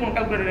তো নিজে কোনো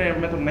ক্যালকুলেটর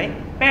মেথড নাই,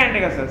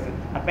 প্যারেন্টের কাছে আছে,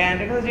 আর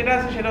প্যারেন্টের কাছে যেটা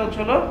আছে সেটা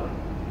হলো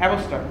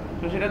অ্যাবস্ট্রাক্ট,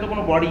 তো সেটা তো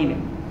কোনো বডি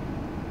নেই।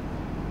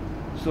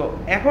 সো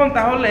এখন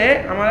তাহলে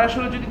আমার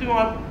আসলে যদি তুমি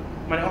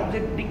মানে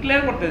অবজেক্ট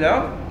ডিক্লেয়ার করতে যাও,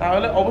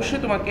 তাহলে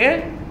অবশ্যই তোমাকে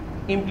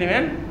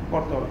ইমপ্লিমেন্ট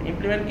করতে হবে।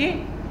 ইমপ্লিমেন্ট কি?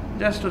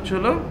 জাস্ট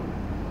হলো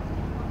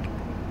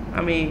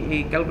আমি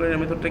এই ক্যালকুলেটর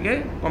মেথডটাকে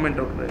কমেন্ট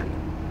আউট করে দিই।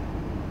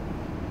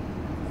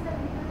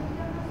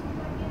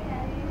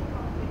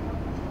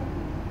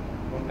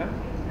 কোনটা?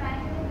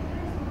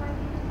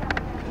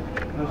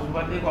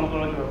 সুপার দিয়ে কল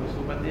করলে কিভাবে?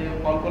 সুপার দিয়ে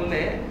কল করলে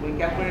ওই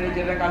ক্যালকুলেটরে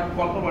যেটা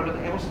কল করবো ওটা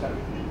তো অ্যাবস্ট্রাক্ট,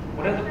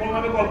 ওটা তো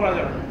কোনোভাবে কল করা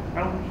যাবে না,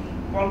 কারণ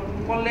কল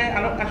করলে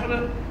আসলে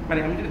মানে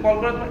আমি যদি কল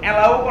করে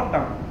অ্যালাউ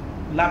করতাম,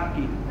 লাভ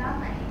কি?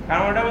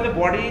 কারণ ওটার মধ্যে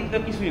বডি তো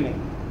কিছুই নেই,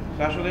 তো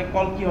আসলে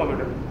কল কি হবে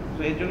ওটা? তো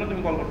এর জন্য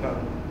তুমি কল করতে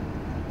হবে।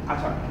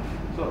 আচ্ছা,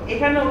 তো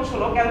এখানে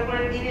হলো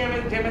ক্যালকুলেট এরিয়া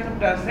যে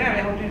মেথডটা আছে, আমি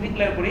এখন যদি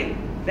ডিক্লেয়ার করি,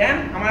 দেন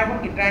আমার এখন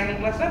কি ট্রায়াঙ্গেল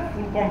ক্লাসটা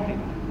ফুল কমপ্লিট,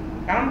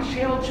 কারণ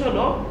সে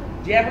হলো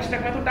যে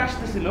অ্যাবস্ট্রাক্ট মেথডটা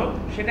আসতেছিল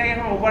সেটাই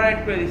এখন ওভাররাইড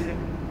করে দিছে।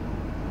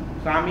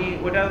 সো আমি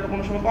ওইটা তো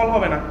কোনো সময় কল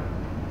হবে না।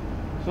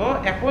 সো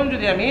এখন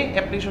যদি আমি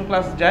অ্যাপ্লিকেশন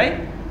ক্লাস যাই,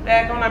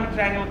 এখন আমি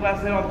ট্রায়াঙ্গেল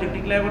ক্লাসের অবজেক্ট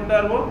ডিক্লেয়ার করতে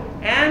পারবো,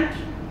 অ্যান্ড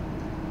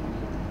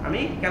আমি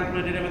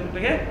ক্যালকুলেটর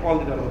মেথডটাকে কল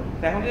দিতে পারবো।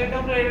 এখন যদি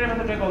ক্যালকুলেটর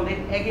মেথডটাকে কল দিই,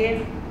 এগেইন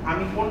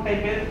আমি কোন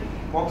টাইপের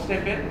বক্স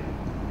টাইপে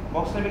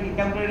কি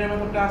ক্যালকুলেটর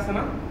মেথডটা আছে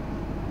না,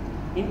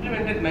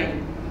 ইমপ্লিমেন্টেড নাই,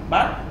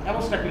 বাট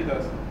অ্যাবস্ট্রাক্টলি তো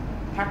আছে,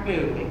 থাকলে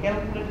হবে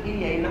ক্যালকুলেট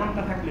এরিয়া, এই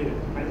নামটা থাকলে হবে,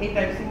 মানে এই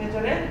টাইপ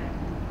সিগনেচারে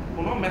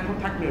কোনো মেথড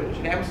থাকলে হবে,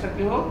 সেটা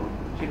অ্যাবস্ট্রাক্টলি হোক,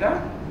 সেটা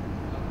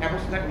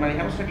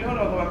অ্যাবস্ট্রাক্টলি হোক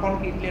অথবা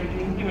কনক্রিটলি আমি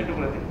ইমপ্লিমেন্ট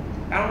করে দিই।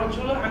 কারণ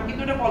হলো আমি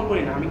কিন্তু এটা কল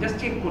করি না, আমি জাস্ট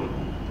চেক করি।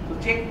 তো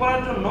চেক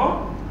করার জন্য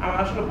আমার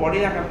আসলে বডি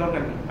রাখার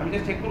দরকার নেই, আমি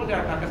জাস্ট চেক করবো যে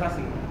তার কাছে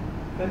আছে না,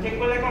 তো চেক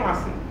করে দেখলাম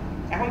আছে।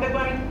 এখন দেখবো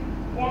আমি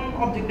কোন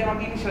অবজেক্টে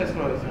আমাকে ইনিশিয়ালাইজ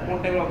করা হয়েছে, কোন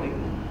টাইপের অবজেক্ট,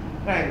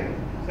 ট্রায়াঙ্গেল।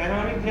 এখন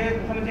আমি যে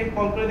ওখানে যে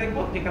কল করে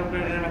দেখবো যে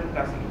ক্যালকুলেটরের মেথডটা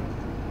আছে,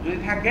 যদি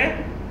থাকে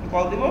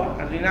কল দিব,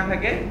 আর যদি না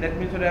থাকে দ্যাট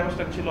মিনস ওটা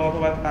অ্যাবস্ট্রাক্ট ছিল,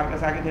 অথবা তার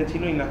কাছে আগে থেকে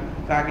ছিলই না,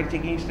 তার আগের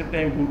চেকিং স্টেপটা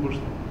আমি ভুল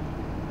করছিলাম।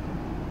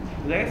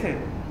 বুঝা গেছে?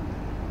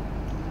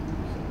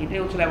 এটাই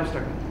হচ্ছে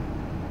অ্যাবস্ট্রাক্ট।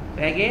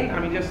 অ্যাগেন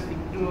আমি জাস্ট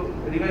একটু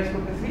রিভাইজ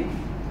করতেছি।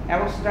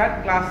 অ্যাবস্ট্রাক্ট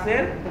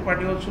ক্লাসের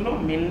প্রপার্টি হচ্ছিল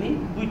মেনলি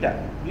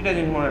দুইটা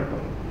জিনিস মনে রাখতে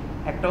হবে।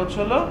 একটা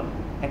হচ্ছিল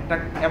একটা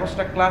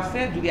অ্যাবস্ট্রাক্ট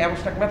ক্লাসে যদি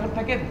অ্যাবস্ট্রাক্ট মেথড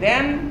থাকে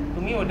দেন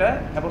তুমি ওটা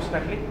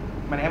অ্যাবস্ট্রাক্টলি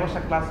মানে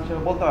অ্যাবস্ট্রাক্ট ক্লাস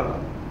হিসেবে বলতে পারবে।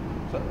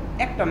 সো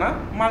একটা না,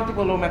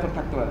 মাল্টিপল মেথড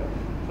থাকতে পারে।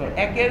 তো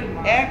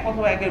এক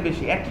অথবা একের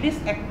বেশি,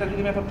 অ্যাটলিস্ট একটা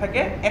যদি মেথড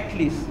থাকে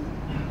অ্যাটলিস্ট,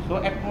 সো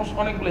অ্যাটমোস্ট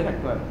অনেকগুলোই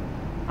থাকতে পারে।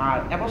 আর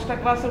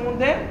অ্যাবস্ট্রাক্ট ক্লাসের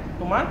মধ্যে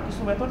তোমার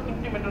কিছু মেথড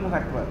ইমপ্লিমেন্টও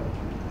থাকতে পারে।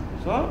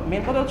 সো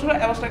মেন কথা হচ্ছিল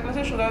অ্যাবস্ট্রাক্ট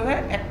ক্লাসে সোজা কথা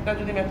একটা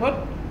যদি মেথড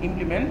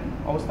ইমপ্লিমেন্ট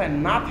অবস্থায়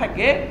না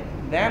থাকে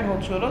দেন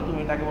হচ্ছে হলো তুমি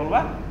এটাকে বলবা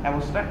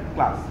অ্যাবস্ট্রাক্ট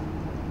ক্লাস।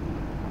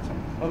 আচ্ছা,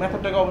 ওই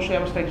মেথডটাকে অবশ্যই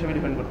অ্যাবস্ট্রাক্ট হিসেবে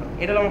ডিফাইন করতে হবে।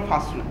 এটা হলো আমার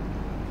ফার্স্ট রুল,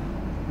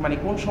 মানে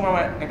কোন সময়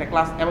আমার একটা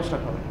ক্লাস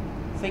অ্যাবস্ট্রাক্ট হবে।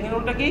 সেকেন্ড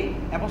রুলটা কি,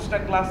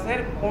 অ্যাবস্ট্রাক্ট ক্লাসের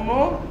কোনো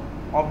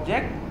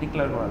অবজেক্ট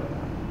ডিক্লেয়ার করা যাবে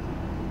না।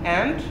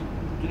 অ্যান্ড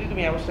যদি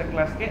তুমি অ্যাবস্ট্রাক্ট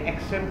ক্লাসকে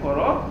এক্সটেন্ড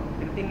করো,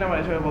 এটা 3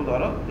 নাম্বার হিসেবে বলতে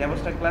পারো যে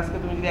অ্যাবস্ট্রাক্ট ক্লাসকে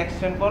তুমি যদি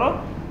এক্সটেন্ড করো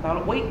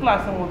তাহলে ওই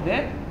ক্লাসের মধ্যে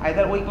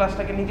আইদার ওই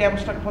ক্লাসটাকে নিজে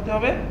অ্যাবস্ট্রাক্ট হতে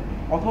হবে,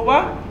 অথবা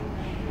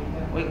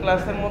ওই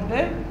ক্লাসের মধ্যে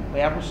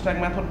ওই অ্যাবস্ট্রাক্ট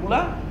মেথডগুলো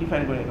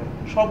ডিফাইন করে নিতে হবে,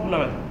 সবগুলো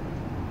মেথড।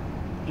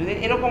 যদি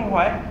এরকম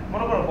হয়,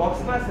 মনে করো বক্স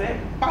ক্লাসে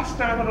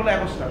 5টা মেথড হলো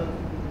অ্যাবস্ট্রাক্ট,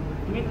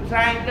 তুমি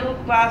ট্রায়াঙ্গেল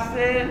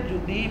ক্লাসে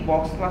যদি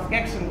বক্স ক্লাসকে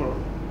এক্সটেন্ড করো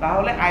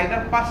তাহলে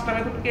আইদার 5টা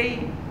মেথডকেই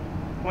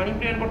তোমার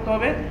ইমপ্লিমেন্ট করতে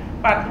হবে,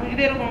 বা তুমি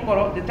যদি এরকম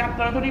করো যে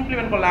 4টা মেথড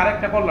ইমপ্লিমেন্ট করলে আর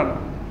একটা করলা না,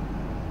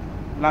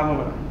 লাভ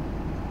হবে না,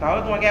 তাহলে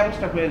তোমাকে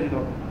অ্যাবস্ট্রাক্ট হয়ে যেতে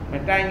হবে।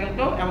 মানে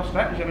ট্রায়াঙ্গেলকেও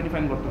অ্যাবস্ট্রাক্ট হিসেবে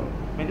ডিফাইন করতে হবে।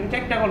 মানে তুমি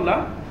 4টা করলা,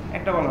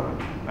 একটা করলা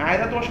না,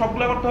 আইদার তোমার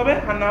সবগুলো করতে হবে,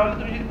 আর না হলে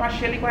তুমি যদি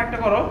পার্শিয়ালি কয়েকটা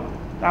করো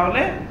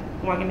তাহলে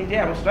তোমাকে নিজে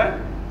অ্যাবস্ট্রাক্ট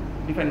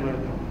ডিফাইন করে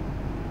দিতে হবে।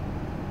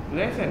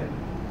 বুঝা গেছে?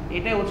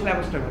 এটাই হচ্ছে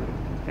অ্যাবস্ট্রাক্ট মেথড।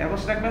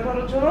 অ্যাবস্ট্রাক্ট মেথড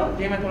হচ্ছে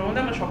যে মেথডের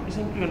মধ্যে আমরা সব কিছু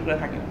ইমপ্লিমেন্ট করে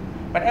থাকি না,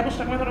 বাট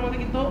অ্যাবস্ট্রাক্ট মেথডের মধ্যে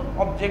কিন্তু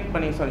অবজেক্ট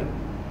মানে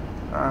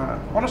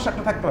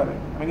কনস্ট্রাক্টর থাকতে পারে।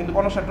 আমি কিন্তু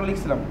কনস্ট্রাক্টর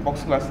লিখছিলাম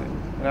বক্স ক্লাসে,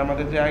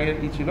 আমাদের যে আগের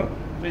ই ছিল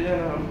সেই যে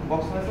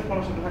বক্স ক্লাসে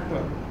কনস্ট্রাক্টর থাকতে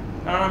পারে,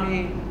 কারণ আমি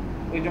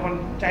ওই যখন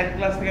চাইল্ড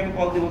ক্লাস থেকে আমি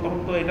কল দিব তখন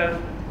তো এটার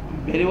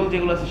ভেরিয়েবল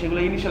যেগুলো আছে সেগুলো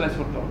ইনিশিয়ালাইজ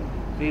করতে হবে।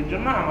 তো এর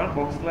জন্য আমার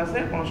বক্স ক্লাসে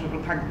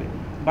কনস্ট্রাক্টর থাকবে,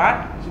 বাট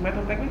কিছু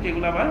মেথড থাকবে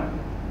যেগুলো আবার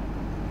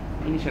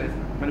ইনিশিয়ালাইজ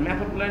না, মানে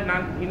মেথডগুলো না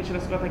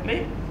ইনিশিয়ালাইজ করা থাকলেই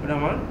ওটা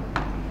আমার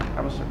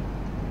অ্যাবস্ট্রাক্ট।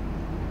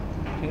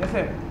 ঠিক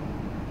আছে?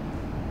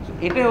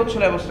 এটাই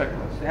হচ্ছিল অ্যাবস্ট্রাক্ট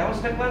ক্লাস।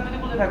 অ্যাবস্ট্রাক্ট ক্লাস যদি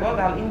বুঝে থাকো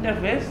তাহলে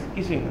ইন্টারফেস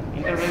কিছুই না।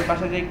 ইন্টারফেস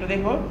বাসায় যে একটু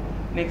দেখো,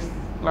 নেক্সট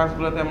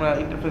ক্লাসগুলোতে আমরা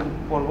ইন্টারফেস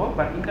পড়বো,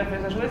 বাট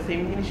ইন্টারফেস আসলে সেম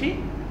জিনিসই,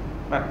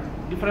 বাট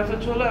ডিফারেন্স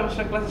হচ্ছে হলো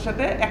অ্যাবস্ট্রাক্ট ক্লাসের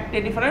সাথে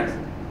একটাই ডিফারেন্স,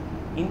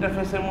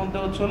 ইন্টারফেসের মধ্যে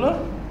হচ্ছে হলো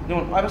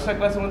যেমন অ্যাবস্ট্রাক্ট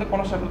ক্লাসের মধ্যে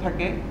কনস্ট্রাক্টর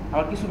থাকে,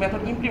 আবার কিছু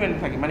মেথড ইমপ্লিমেন্ট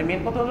থাকে। মানে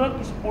মেন কথা হলো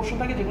কিছু পোর্শন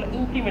থাকে যেগুলো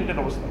ইমপ্লিমেন্টেড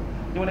অবস্থায়,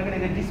 যেমন এখানে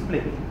যে ডিসপ্লে,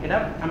 এটা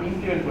আমি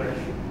ইমপ্লিমেন্ট করে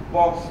রাখছি,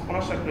 বক্স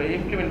কনস্ট্রাক্টর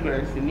ইমপ্লিমেন্ট করে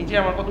রাখছি, নিচে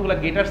আমার কতগুলো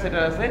গেটার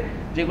সেটার আছে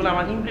যেগুলো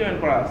আমার ইমপ্লিমেন্ট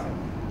করা আছে,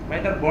 মানে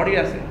তার বডি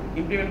আছে,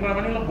 ইমপ্লিমেন্ট করা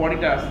মানে হলো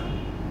বডিটা আছে।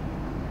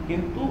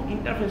 কিন্তু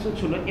ইন্টারফেস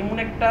হচ্ছিল এমন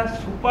একটা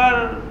সুপার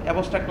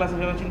অ্যাবস্ট্রাক্ট ক্লাস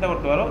হিসেবে চিন্তা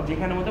করতে পারো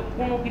যেখানের মধ্যে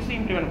কোনো কিছু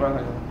ইমপ্লিমেন্ট করা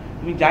থাকে না,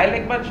 তুমি যাই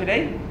লিখবা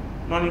সেটাই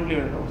নন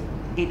ইমপ্লিমেন্টেড অবস্থা।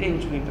 এটাই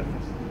হচ্ছিল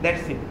ইন্টারফেস,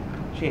 দ্যাটস ইট,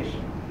 শেষ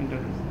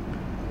ইন্টারফেস।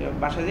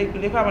 বাসায় যে একটু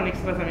দেখো, আবার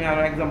নেক্সট ক্লাসে আমি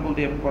আরও এক্সাম্পল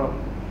দিয়ে পড়াবো।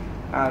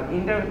 আর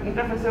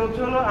ইন্টারফেসে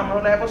হচ্ছে হলো আমরা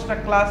হলো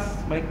অ্যাবস্ট্রাক্ট ক্লাস,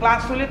 মানে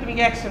ক্লাস হলে তুমি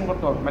এক্সটেন্ড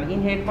করতে হবে, মানে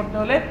ইনহেরিট করতে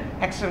হলে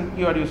এক্সটেন্ড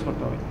কিওয়ার্ড ইউজ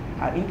করতে হবে,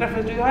 আর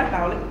ইন্টারফেস যদি হয়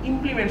তাহলে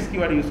ইমপ্লিমেন্টস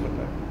কিওয়ার্ড ইউজ করতে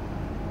হবে।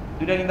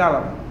 দুইটা কিন্তু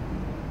আলাদা।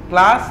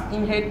 ক্লাস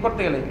ইনহেরিট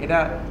করতে গেলে এটা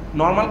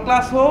নর্মাল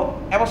ক্লাস হোক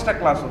অ্যাবস্ট্রাক্ট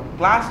ক্লাস হোক,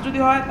 ক্লাস যদি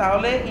হয়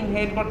তাহলে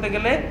ইনহেরিট করতে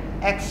গেলে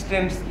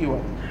এক্সটেন্ডস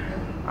কিওয়ার্ড,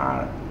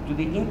 আর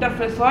যদি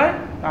ইন্টারফেস হয়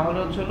তাহলে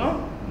হচ্ছে হলো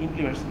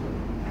ইমপ্লিমেন্টস কিওয়ার্ড।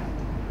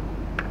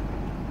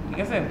 ঠিক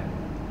আছে?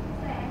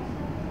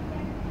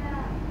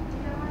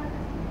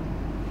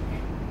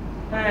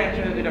 হ্যাঁ,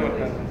 একসাথে দুইটা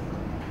করতে হবে।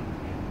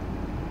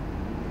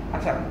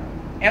 আচ্ছা,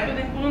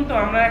 এতদিন পর্যন্ত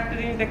আমরা একটা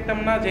জিনিস দেখতাম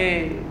না যে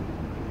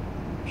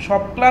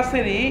সব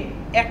ক্লাসেরই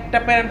একটা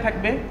প্যারেন্ট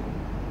থাকবে,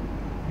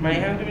 মানে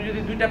এখানে তুমি যদি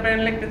 2টা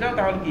প্যারেন্ট লিখতে যাও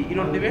তাহলে কি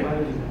এরর দিবে।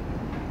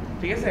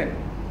 ঠিক আছে?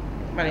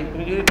 মানে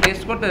তুমি যদি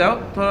টেস্ট করতে যাও,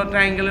 ধরো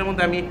ট্রায়াঙ্গেলের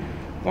মধ্যে আমি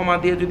কমা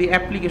দিয়ে যদি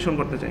অ্যাপ্লিকেশন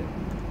করতে চাই,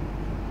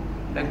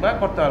 দেখবা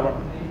করতে পারবো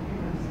না।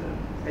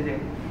 এই যে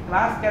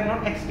class can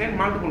not extend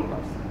multiple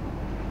class.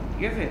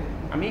 ঠিক আছে?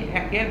 আমি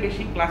একের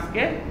বেশি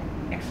ক্লাসকে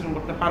এক্সটেন্ড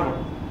করতে পারবো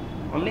না,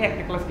 অনলি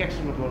একটা ক্লাসকে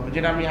এক্সটেন্ড করতে পারবো,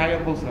 যেটা আমি আগে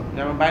বলছিলাম যে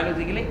আমার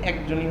বায়োলজিক্যালি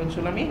একজনই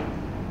হচ্ছিল আমি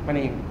মানে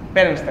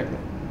প্যারেন্টস থাকবে।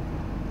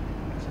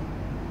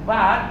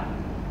 বাট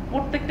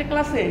প্রত্যেকটা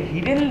ক্লাসে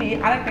হিডেনলি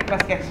আরেকটা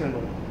ক্লাসকে এক্সটেন্ড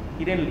করবো,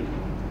 হিডেনলি।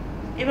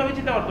 এভাবে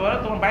চিন্তা করতে পারো,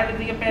 তোমার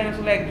বায়োলজিক্যাল প্যারেন্টস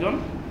হলো একজন,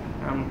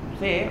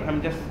 সে আমি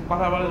জাস্ট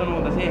কথা বলার জন্য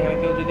বলতেছি, এখানে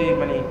কেউ যদি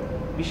মানে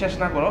বিশ্বাস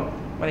না করো,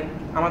 মানে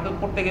আমাদের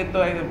প্রত্যেকের তো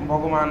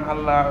ভগবান,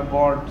 আল্লাহ,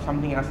 গড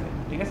সামথিং আছে।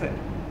 ঠিক আছে?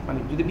 মানে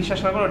যদি বিশ্বাস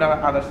না করো ওটা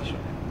আদার্স ইস্যু,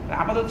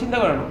 আপাতত চিন্তা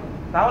করে না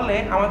তাহলে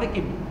আমাদের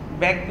কি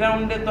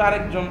ব্যাকগ্রাউন্ডে তো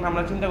আরেকজন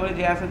আমরা চিন্তা করি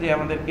যে আছে যে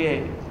আমাদেরকে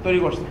তৈরি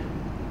করছে।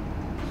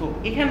 সো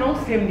এখানেও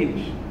সেম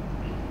জিনিস,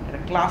 একটা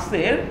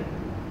ক্লাসের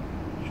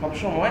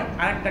সবসময়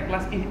আরেকটা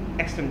ক্লাসকে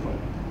এক্সটেন্ড করে,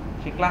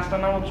 সেই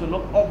ক্লাসটার নাম হচ্ছে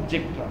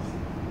অবজেক্ট ক্লাস।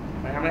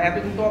 মানে আমরা এত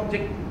কিন্তু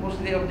অবজেক্ট বলছি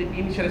যে অবজেক্ট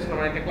ইনিশিয়ালাইজ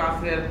করে, একটা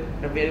ক্লাসের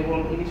ভেরিয়েবল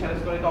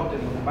ইনিশিয়ালাইজ করে এটা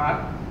অবজেক্ট বলে, বা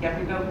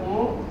ক্যাপিটাল ও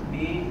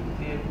বি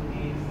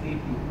সি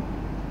টি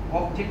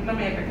অবজেক্ট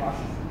নামে একটা ক্লাস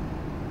আছে,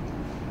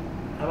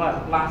 আবার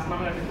ক্লাস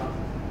নামে একটা ক্লাস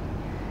আছে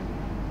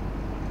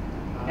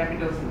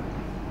ক্যাপিটাল সি,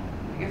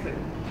 ঠিক আছে?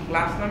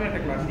 ক্লাস নামে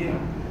একটা ক্লাস,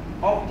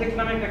 অবজেক্ট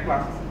নামে একটা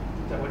ক্লাস আছে।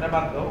 আচ্ছা ওটা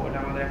বাদ দাও, ওটা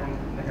আমাদের এখন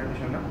দেখার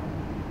বিষয় না।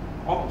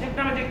 অবজেক্ট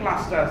নামে যে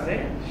ক্লাসটা আছে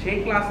সেই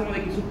ক্লাসের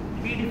মধ্যে কিছু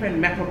প্রিডিফাইন্ড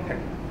মেথড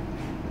থাকে,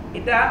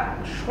 এটা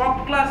সব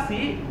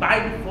ক্লাসই বাই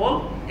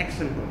ডিফল্ট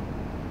এক্সটেন্ড করে।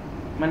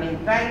 মানে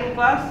ট্রায়াঙ্গেল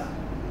ক্লাস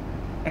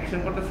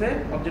এক্সটেন্ড করতেছে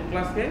অবজেক্ট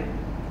ক্লাসকে,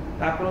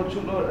 তারপর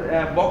হচ্ছিল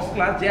বক্স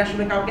ক্লাস যে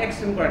আসলে কাউকে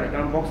এক্সটেন্ড করে না,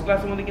 কারণ বক্স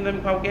ক্লাসের মধ্যে কিন্তু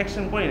আমি কাউকে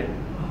এক্সটেন্ড করি না,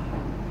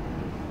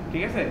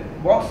 ঠিক আছে?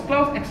 বক্স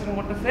ক্লাস এক্সটেন্ড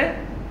করতেছে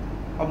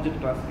অবজেক্ট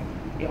ক্লাসকে।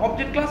 এই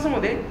অবজেক্ট ক্লাসের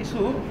মধ্যে কিছু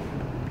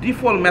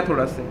ডিফল্ট মেথড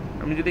আছে,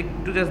 আমি যদি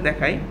একটু জাস্ট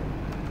দেখাই।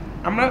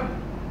 আমরা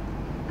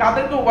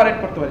কাদেরকে ওভাররাইড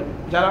করতে পারি,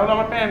 যারা হলো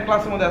আমার প্যারেন্ট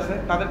ক্লাসের মধ্যে আছে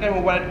তাদেরকে আমি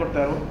ওভাররাইড করতে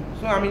পারবো।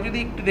 সো আমি যদি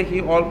একটু দেখি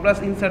অল প্লাস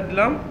ইনসার্ট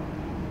দিলাম,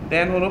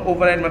 দেন হলো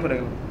ওভাররাইড মেথডে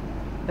গেল।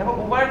 দেখো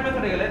ওভাররাইড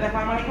মেথডে গেলে দেখো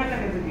আমার এখানে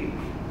দেখাচ্ছে কি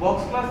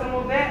বক্স ক্লাসের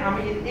মধ্যে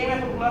আমি এই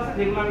মেথডগুলো আছে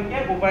যেগুলো আমি কে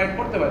ওভাররাইড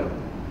করতে পারি।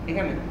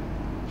 এখানে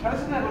সাথে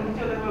সাথে দেখো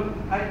নিচে দেখো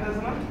আরেকটা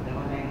আছে না,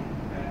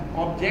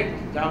 অবজেক্ট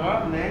জাভা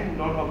ল্যাং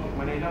ডট অবজেক্ট,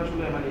 মানে এটা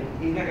আসলে মানে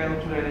এই জায়গায়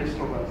হচ্ছে এটা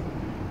স্টোর করা আছে।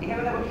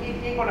 এখানে দেখো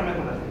এই কটা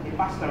মেথড আছে, এই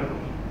পাঁচটা method,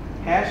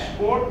 hash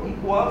code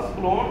equals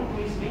clone two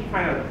string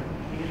final.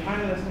 এই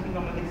ফাইনাল আছে কিন্তু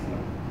আমরা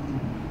দেখছিলাম,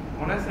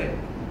 মনে আছে?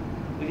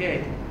 ওই যে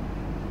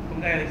কোন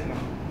জায়গায় দেখছিলাম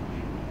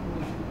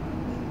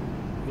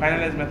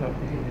ফাইনালাইজ মেথড,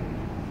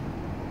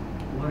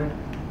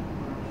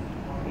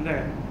 কোন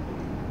জায়গায়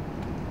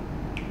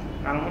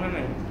কারো মনে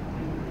নেই?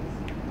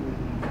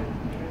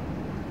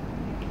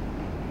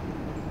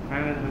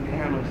 ফাইনালাইজ মেথড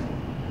হ্যাঁ বলছি,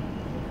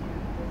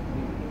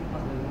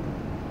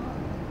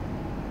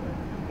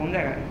 কোন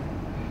জায়গায়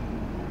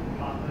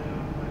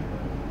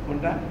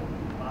কোনটা?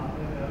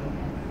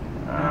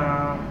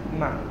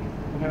 না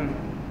ওখানে না।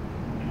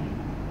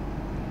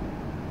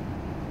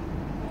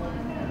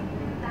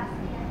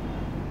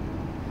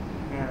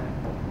 হ্যাঁ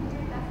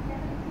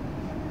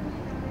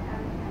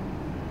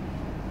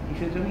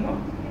কিসের জন্য?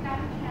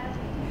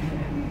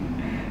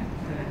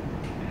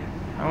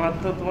 আমার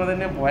তো তোমাদের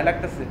নিয়ে ভয়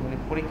লাগতেছে, মানে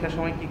পরীক্ষার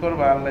সময় কি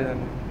করবা আল্লাহ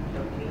জানে।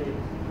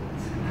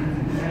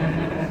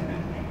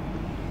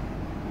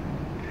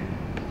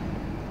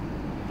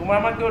 তোমার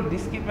আমার কেউ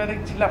ডিসক্রিট ম্যাথে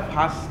ছিল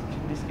ফার্স্ট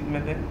ডিসক্রিট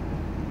ম্যাথে?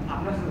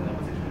 আপনার সাথে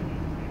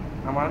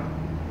আমার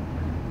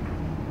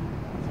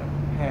আচ্ছা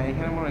হ্যাঁ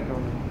এখানে মনে হয় কেউ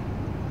নেই,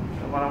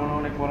 তোমার আমার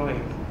অনেক বড় হয়ে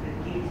গেছে।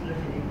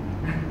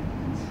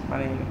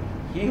 মানে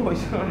কি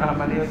হয়েছিল না,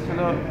 মানে হচ্ছিল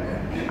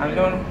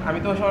আমি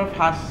তো ওই সময়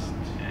ফার্স্ট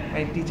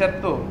টিচার,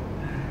 তো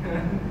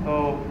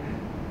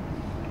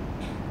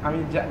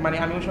মানে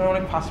আমি ওই সময়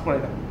অনেক ফার্স্ট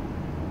পড়াইতাম,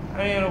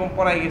 আমি এরকম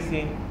পড়াই গেছি।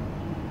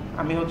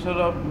 আমি হচ্ছিল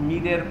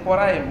মিডের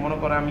পড়ায় মনে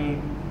করো আমি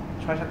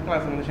 6-7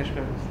 ক্লাসের মধ্যে শেষ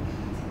করে ফেলছি।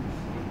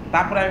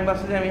 তারপরে আমি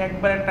ভাবছি যে আমি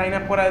একবারে টাইম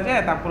আপ করা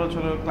যায়, তারপর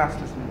হচ্ছিল ক্লাস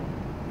টেস্ট নেব।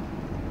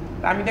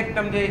 আমি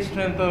দেখতাম যে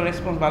স্টুডেন্ট তো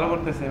রেসপন্স ভালো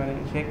করতেছে, মানে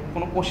সে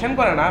কোনো কোশ্চেন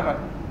করে না, বাট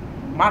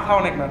মাথা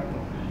অনেক নাড়তো,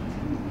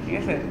 ঠিক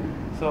আছে?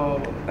 সো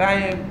তাই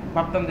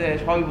ভাবতাম যে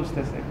সবাই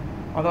বুঝতেছে,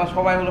 অথবা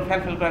সবাই হলো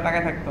ফেল করে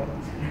তাকায় থাকতো,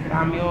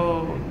 আমিও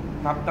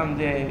ভাবতাম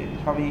যে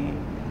সবই।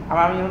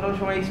 আবার আমি হলো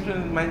সময়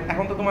স্টুডেন্ট, মানে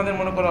এখন তো তোমাদের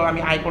মনে করো আমি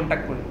আই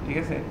কন্ট্যাক্ট করি, ঠিক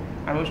আছে?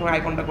 আমি ওই সময়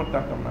আই কন্ট্যাক্ট করতে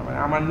পারতাম না, মানে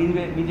আমার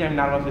নিজে আমি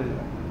নার্ভাস হয়ে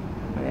যেতাম,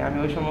 মানে আমি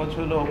ওই সময়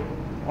হচ্ছিল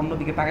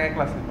অন্যদিকে তাকায়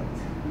ক্লাস নিতাম।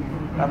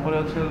 তারপরে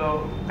হচ্ছিল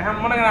এখন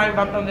মনে করেন আমি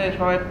ভাবতাম যে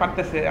সবাই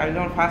পারতেছে, আমি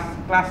যখন ফার্স্ট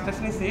ক্লাস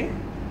টেস্ট নিছি,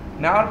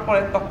 নেওয়ার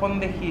পরে তখন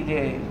দেখি যে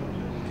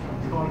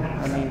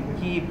আমি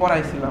কি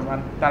পড়াইছিলাম আর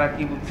তারা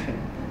কি বুঝছে,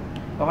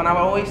 তখন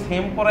আবার ওই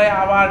সেম পড়ায়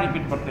আবার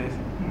রিপিট করতে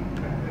গেছে।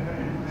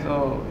 তো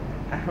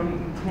এখন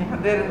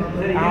তোমাদের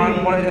আমার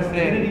মনে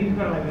হচ্ছে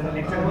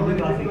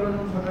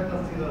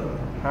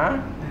হ্যাঁ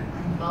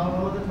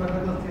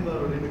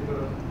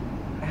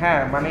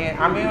হ্যাঁ, মানে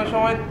আমি ওই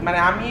সময় মানে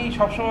আমি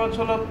সবসময়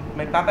হচ্ছিল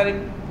মানে তাড়াতাড়ি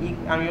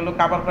আমি হলো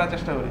কাভার করার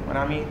চেষ্টা করি, মানে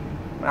আমি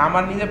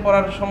আমার নিজে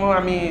পড়ার সময়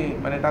আমি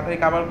মানে তাড়াতাড়ি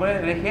কাভার করে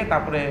রেখে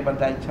তারপরে এবার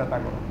যা ইচ্ছা তা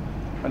করো,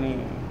 মানে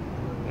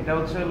এটা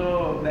হচ্ছে হলো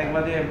দেখবা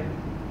যে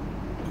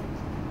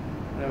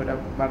ওটা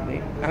বাদ দিই।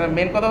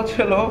 মেন কথা হচ্ছে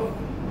হলো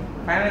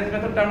ফাইনালাইজ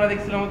মেথডটা আমরা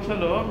দেখছিলাম হচ্ছে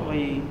হলো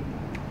ওই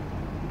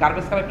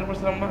গার্বেজ কালেক্টর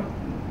করছিলাম না,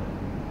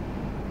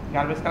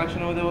 গার্বেজ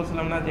কালেকশনের মধ্যে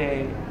বলছিলাম না যে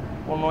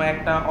কোনো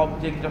একটা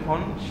অবজেক্ট যখন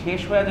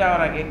শেষ হয়ে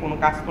যাওয়ার আগে কোনো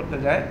কাজ করতে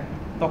যায়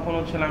তখন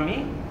হচ্ছে আমি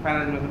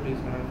ফাইনালাইজ মেথড ইউজ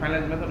করি।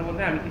 ফাইনালাইজ মেথডের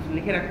মধ্যে আমি কিছু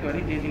লিখে রাখতে পারি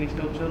যে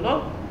জিনিসটা হচ্ছে হলো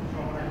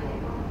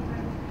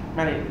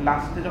মানে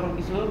লাস্টে যখন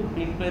কিছু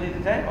প্রিন্ট করে দিতে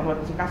চায় অথবা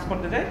কিছু কাজ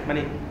করতে চায়,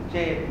 মানে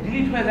সে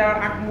ডিলিট হয়ে যাওয়ার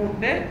আগ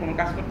মুহূর্তে কোনো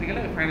কাজ করতে গেলে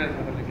ওই ফাইনালাইজ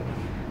মেথড লিখে।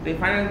 তো এই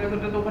ফাইনালাইজ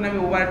মেথডটা তো ওখানে আমি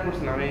ওভাররাইড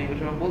করছিলাম, আমি ওই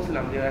সময়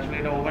বলছিলাম যে আসলে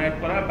এটা ওভাররাইড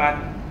করা, বাট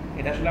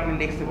এটা আসলে আমরা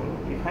নেক্সটে বলবো।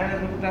 এই ফাইনালাইজ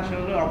মেথডটা আসলে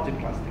হলো অবজেক্ট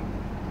ক্লাস থেকে।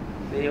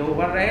 এই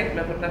ওভাররাইড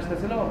মেথডটা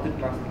আসতেছিল অবজেক্ট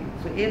ক্লাস থেকে।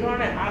 সো এই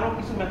ধরনের আরো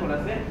কিছু মেথড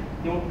আছে,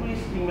 যেমন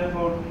twisting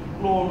method,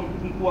 clone,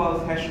 equals,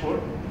 hash code.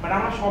 But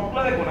আমরা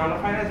সবগুলো দেখবো না, আমরা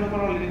ফাইনাইজ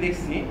মেথড অলরেডি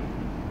দেখছি।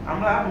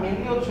 আমরা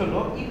মেনলি হচ্ছে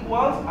হলো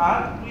ইকুয়ালস আর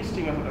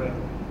টুইস্টিং মেথডটা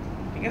দেখবো,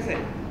 ঠিক আছে?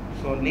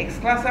 সো নেক্সট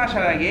ক্লাসে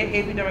আসার আগে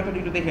এই দুইটা মেথড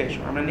একটু দেখে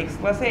এসো। আমরা নেক্সট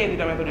ক্লাসে এই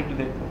দুইটা মেথড একটু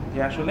দেখবো যে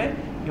আসলে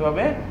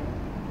কীভাবে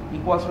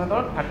ইকুয়ালস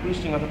মেথড আর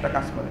টুইস্টিং মেথডটা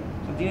কাজ করে।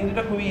 তো জিনিস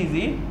দুটো খুবই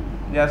ইজি,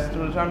 জাস্ট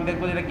আমি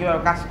দেখবো যে এটা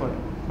কীভাবে কাজ করে,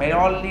 বা এটা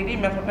অলরেডি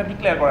মেথডটা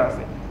ডিক্লেয়ার করা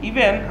আছে।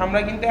 ইভেন আমরা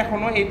কিন্তু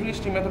এখনও এই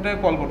টুইস্টিং মেথডটাকে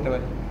কল করতে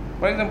পারি।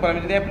 ফর এক্সাম্পল আমি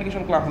যদি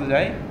অ্যাপ্লিকেশন ক্লাসে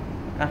যাই,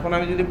 এখন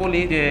আমি যদি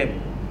বলি যে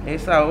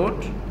S out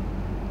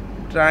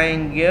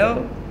triangle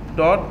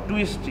dot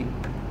twisting,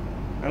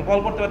 আমি কল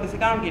করতে পারতেছি,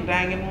 কারণ কি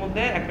ট্রায়াঙ্গেলের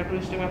মধ্যে একটা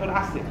টুইস্টিং মেথড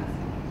আছে,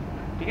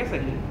 ঠিক আছে?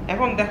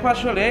 এখন দেখো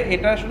আসলে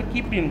এটা আসলে কি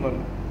প্রিন্ট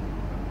করবে।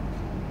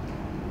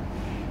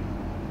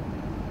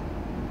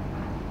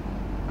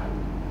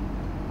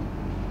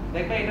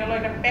 দেখবে এটা হলো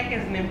একটা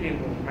প্যাকেজ নেম প্রিন্ট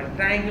করবে, মানে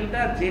ট্রায়াঙ্গেলটা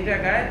যে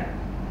জায়গায়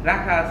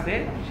রাখা আছে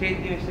সেই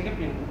জিনিসটাকে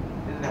প্রিন্ট করবে।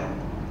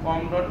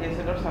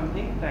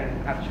 com.sa.something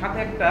ট্রায়াঙ্গেল, আর সাথে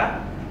একটা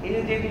এই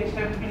যে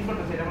জিনিসটা প্রিন্ট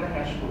করতেছে এটা মানে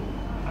হ্যাশ কোড।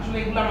 আসলে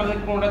এগুলো আমাদের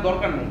কোনোটা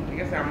দরকার নেই, ঠিক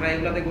আছে? আমরা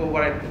এগুলো দেখবো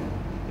ওভাররাইড করব।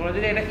 তোমরা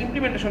যদি এটা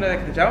ইমপ্লিমেন্টেশনে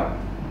দেখতে চাও,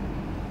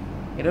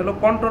 এটা হলো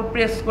কন্ট্রোল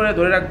প্রেস করে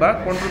ধরে রাখবা।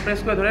 কন্ট্রোল প্রেস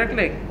করে ধরে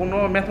রাখলে কোনো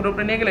মেথড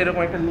উপরে নিয়ে গেলে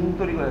এরকম একটা লিঙ্ক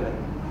তৈরি করে দেবে,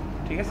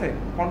 ঠিক আছে?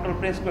 কন্ট্রোল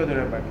প্রেস করে ধরে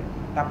রাখবা,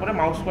 তারপরে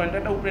মাউস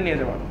পয়েন্টারটা উপরে নিয়ে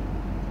যাবা।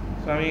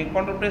 সো আমি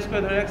কন্ট্রোল প্রেস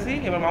করে ধরে রাখছি,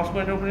 এবার মাউস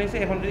পয়েন্টার উপরে নিয়েছি।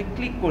 এখন যদি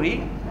ক্লিক করি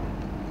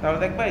তাহলে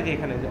দেখবা এই যে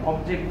এখানে যে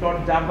অবজেক্ট ডট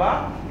জাভা,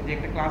 এই যে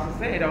একটা ক্লাস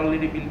আছে, এটা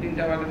অলরেডি বিল্ট ইন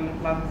জাভা একটা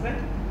ক্লাস আছে।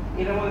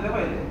 এটার মধ্যে দেখো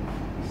এই যে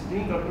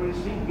string dot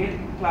string gate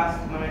class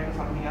নামে একটা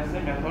সামথিং আছে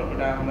মেথড,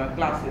 ওটা আমরা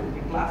ক্লাসের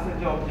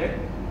যে অবজেক্ট,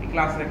 এই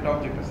ক্লাসের একটা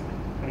অবজেক্ট আছে,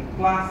 মানে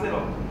ক্লাসের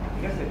অবজেক্ট,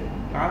 ঠিক আছে?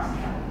 ক্লাস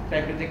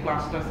টাইপের যে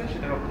ক্লাসটা আছে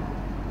সেটার অবজেক্ট।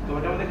 তো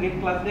ওটা আমাদের গেট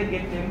ক্লাস দিয়ে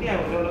গেট নেম দিয়ে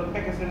ওটা হলো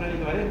প্যাকেজ নেম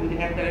নিতে পারি, বুঝে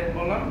অ্যাড ডাইরেক্ট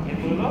করলাম,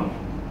 এটা হলো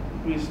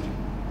টুইস্টিং,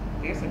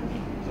 ঠিক আছে?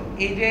 তো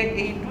এই যে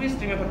এই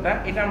টুইস্টিং মেথডটা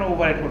এটা আমরা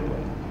ওভাররাইড করতে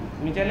পারি।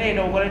 তুমি চাইলে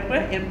এটা ওভাররাইড করে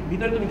এর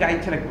ভিতরে তুমি যা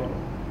ইচ্ছা রাখতে পারো,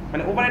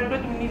 মানে ওভাররাইড করে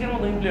তুমি নিজের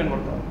মতো ইমপ্লিমেন্ট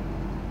করতে পারো,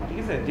 ঠিক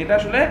আছে? যেটা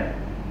আসলে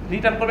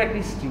রিটার্ন করবে একটা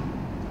স্ট্রিং,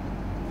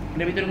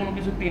 এর ভিতরে কোনো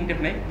কিছু প্রিন্টএফ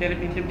নেই, চাইলে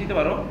প্রিন্টএফ দিতে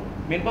পারো।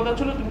 মেন কথা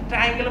হচ্ছিল তুমি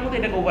ট্রায়াঙ্গেলের মধ্যে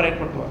এটাকে ওভাররাইড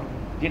করতে পারো,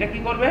 যেটা কি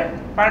করবে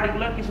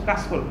পার্টিকুলার কিছু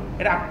কাজ করবে।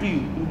 এটা আপ টু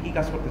ইউ, তুমি কী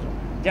কাজ করতে চাও।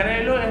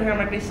 জেনারেলি এখানে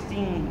আমরা একটা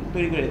স্ট্রিং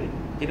তৈরি করে দিই,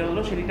 যেটা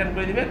হলো সে রিটার্ন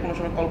করে দিবে কোনো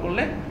সময় কল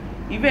করলে।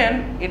 ইভেন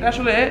এটা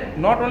আসলে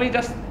নট অনলি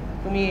জাস্ট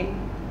তুমি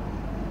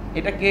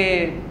এটাকে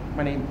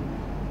মানে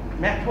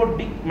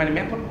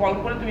মেথড কল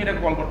করে তুমি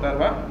এটাকে কল করতে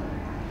পারবা।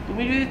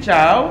 তুমি যদি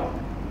চাও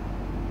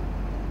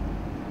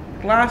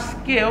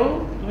ক্লাসকেও,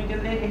 তুমি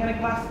যদি এখানে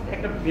ক্লাস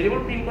একটা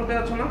ভেরিয়েবল প্রিন্ট করতে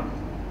যাচ্ছ না,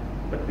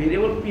 বাট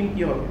ভেরিয়েবল প্রিন্ট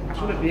কি হবে,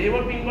 আসলে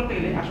ভেরিয়েবল প্রিন্ট করতে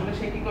গেলে আসলে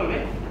সে কি করবে,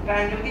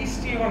 ট্রায়াঙ্গেলকে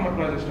স্ট্রিং এ কনভার্ট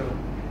করার চেষ্টা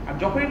করবে। আর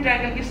যখনই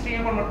ট্রায়াঙ্গেলকে স্ট্রিং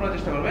এ কনভার্ট করার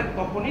চেষ্টা করবে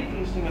তখনই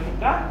টুইস্টিং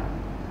মেথডটা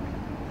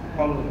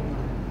কল হবে।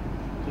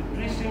 তো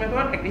টুইস্টিং মেথড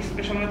একটা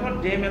স্পেশাল মেথড,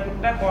 যে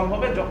মেথডটা কল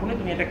হবে যখনই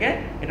তুমি এটাকে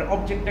এটা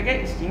অবজেক্টটাকে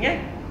স্ট্রিং এ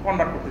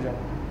কনভার্ট করতে যাও।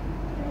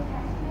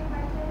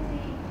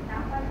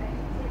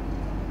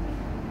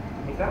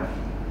 এটা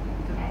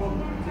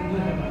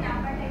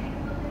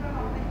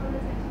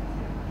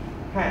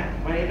হ্যাঁ,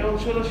 মানে এটা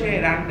হচ্ছে হলো সে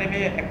রান টাইমে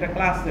একটা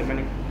ক্লাসে,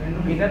 মানে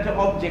এটার যে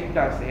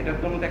অবজেক্টটা আছে এটার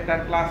জন্য একটা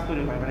ক্লাস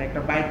তৈরি হয়, মানে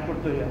একটা বাইট কোড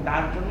তৈরি হয়,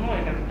 তার জন্য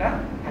এটা একটা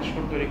হ্যাশ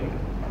কোড তৈরি করে।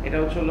 এটা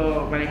হচ্ছে হলো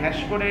মানে হ্যাশ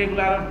কোডে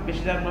এগুলো আরো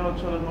বেশি জানলে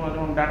হচ্ছে হলো তোমার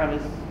যখন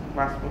ডাটাবেস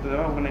ক্লাস করতে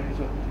যাবে ওখানে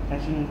কিছু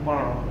হ্যাশিং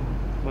করানো হবে,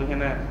 তো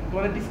ওইখানে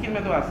তোমাদের ডিসক্রিন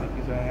মেথড আছে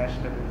কিছু হ্যাশ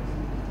টাইপের।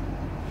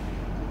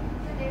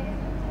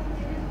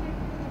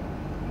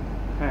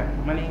 হ্যাঁ,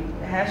 মানে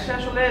হ্যাশ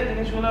আসলে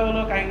জিনিসগুলো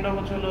হলো কাইন্ড অফ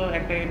হচ্ছে হলো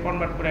একটা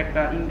কনভার্ট করে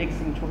একটা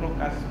ইন্ডেক্সিং ছোট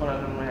কাজ করার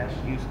জন্য হ্যাশ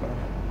ইউজ করা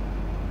হয়।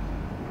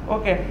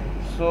 ওকে,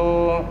 সো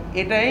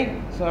এটাই।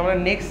 সো আমরা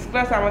নেক্সট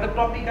ক্লাস আমাদের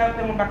টপিক আর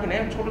তেমন বাকি নেই,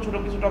 ছোট ছোট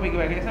কিছু টপিক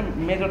বাকি আছে,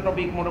 মেজর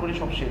টপিক মোটামুটি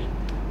সব শেষ।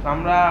 তো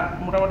আমরা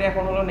মোটামুটি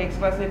এখন হলো নেক্সট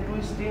ক্লাসে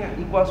টুইস্টিং,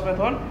 ইকুয়ালস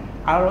মেথড,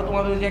 আর হলো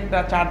তোমাদের যে একটা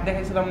চার্ট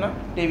দেখাইছিলাম না,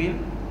 table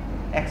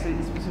access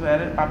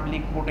specifier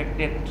public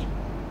protected,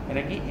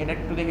 এটা কি এটা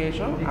একটু দেখে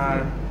এসো। আর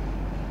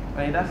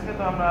এটা আজকে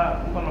তো আমরা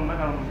করলাম না,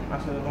 কারণ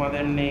আসলে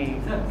তোমাদের নেই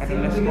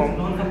অ্যাটেন্ডেন্স কম।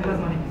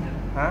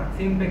 হ্যাঁ,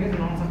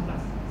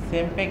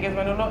 সেম প্যাকেজ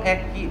মানে হলো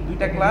একই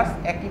দুইটা ক্লাস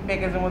একই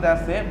প্যাকেজের মধ্যে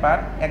আছে, বাট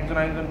একজন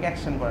আরেকজনকে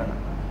অ্যাকশন করে না।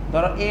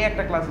 ধরো এ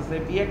একটা ক্লাস আছে,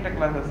 বি একটা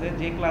ক্লাস আছে,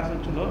 যে ক্লাস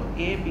হচ্ছিল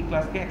এ বি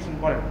ক্লাসকে অ্যাকশন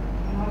করে না।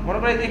 মনে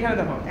করে যে এখানে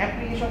দেখো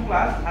অ্যাপ্লিকেশন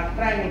ক্লাস আর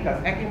ট্রায়াঙ্গেল ক্লাস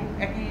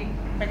একই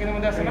প্যাকেজের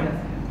মধ্যে আছে না,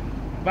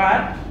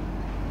 বাট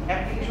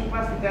অ্যাপ্লিকেশন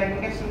ক্লাস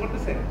ট্রায়াঙ্গেলকে অ্যাকশন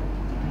করতেছে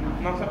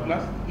না, সব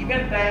ক্লাস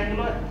ইভেন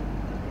ট্রায়াঙ্গেল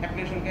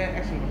অ্যাপ্লিকেশনকে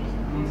অ্যাকশন করতেছে।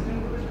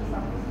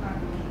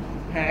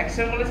 হ্যাঁ,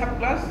 অ্যাকশন করলে সাব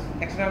ক্লাস,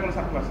 অ্যাকশন না করলে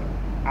সাব ক্লাস।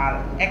 আর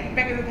একই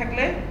প্যাকেজে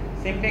থাকলে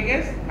সেম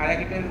প্যাকেজ, আর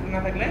একই প্যাকেজে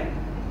না থাকলে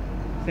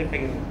সেম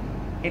প্যাকেজ,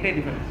 এটাই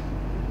ডিফারেন্স।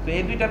 তো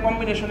এই দুইটা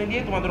কম্বিনেশনে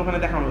দিয়ে তোমাদের ওখানে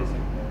দেখানো হয়েছে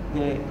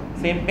যে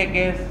same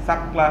package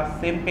sub class,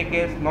 same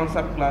package নন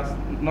সাব ক্লাস,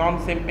 নন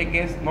সেম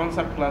প্যাকেজ নন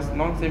সাব ক্লাস,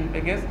 নন সেম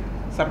প্যাকেজ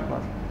সাব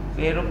ক্লাস। তো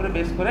এর উপরে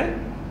বেস করে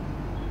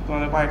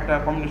তোমাদের কয়েকটা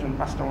কম্বিনেশন,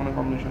 5টা মনে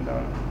কম্বিনেশন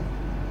দেওয়া।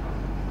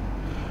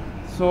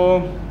 সো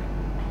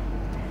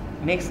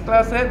নেক্সট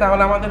ক্লাসে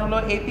তাহলে আমাদের হলো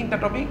এই তিনটা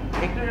টপিক,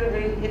 একটু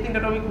এই তিনটা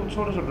টপিক খুব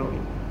ছোটো ছোটো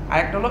টপিক, আর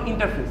একটা হলো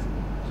ইন্টারফেস।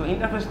 সো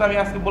ইন্টারফেস তো আমি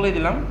আজকে বলেই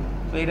দিলাম।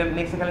 তো এটা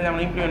নেক্সট এখানে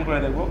আমরা ইমপ্লিমেন্ট করে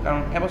দেখবো,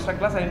 কারণ অ্যাবস্ট্রাক্ট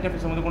ক্লাস আর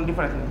ইন্টারফেসের মধ্যে কোনো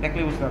ডিফারেন্স নেই,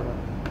 দেখলেই বুঝতে পারবো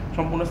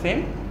সম্পূর্ণ সেম।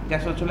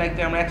 জাস্ট হচ্ছে এক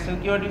যে আমরা এক্সটেন্ড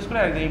কিওয়ার্ড ইউজ করি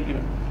আর এক যে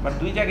ইমপ্লিমেন্ট, বাট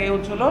দুই জায়গায়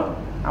হচ্ছে হলো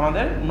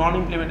আমাদের নন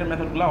ইমপ্লিমেন্টের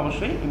মেথডগুলো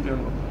অবশ্যই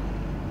ইমপ্লিমেন্ট করতে হবে।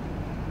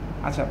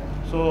 আচ্ছা,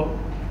 সো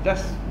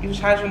জাস্ট কিছু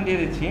সাজেশন দিয়ে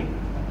দিচ্ছি।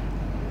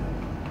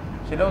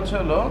 সেটা হচ্ছে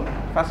হলো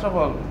ফার্স্ট অফ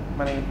অল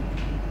মানে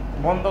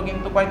বন্ধ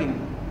কিন্তু কয়দিন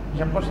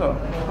হিসাব করছো?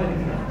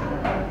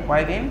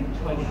 কয়দিন?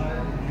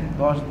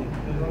 10 দিন।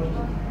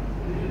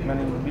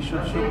 মানে বিশ্ব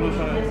শুক্র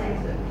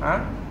হ্যাঁ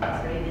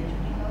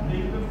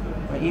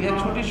ঈদের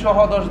ছুটি সহ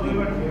 10 দিন।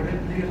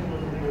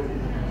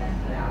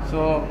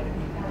 সো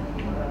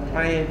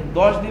মানে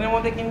 10 দিনের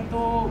মধ্যে কিন্তু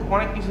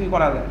অনেক কিছুই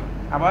করা যায়,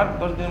 আবার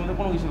 10 দিনের মধ্যে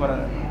কোনো কিছু করা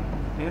যায়,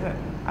 ঠিক আছে?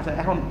 আচ্ছা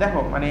এখন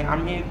দেখো, মানে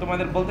আমি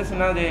তোমাদের বলতেছি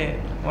না যে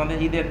তোমাদের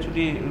ঈদের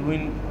ছুটি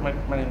রুইন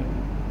মানে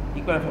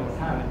ই করে ফেলো,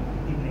 মানে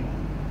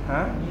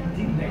হ্যাঁ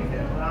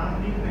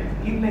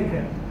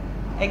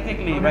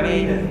এক্স্যাক্টলি, মানে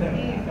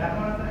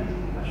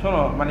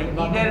শোনো, মানে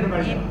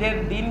ঈদের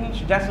দিন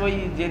জাস্ট ওই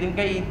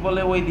যেদিনকে ঈদ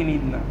বলে ওই দিন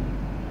ঈদ না,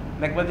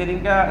 দেখবা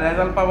যেদিনকে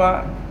রেজাল্ট পাবা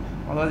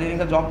অথবা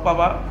যেদিনকে জব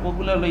পাবা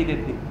ওগুলো হলো ঈদের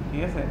দিন,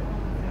 ঠিক আছে?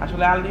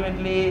 আসলে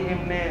আলটিমেটলি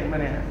এমনি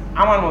মানে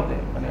আমার মতে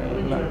মানে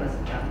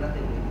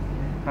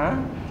হ্যাঁ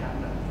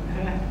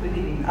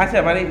আচ্ছা,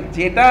 মানে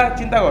যেটা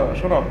চিন্তা করো,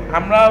 শোনো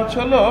আমরা হচ্ছে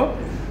হলো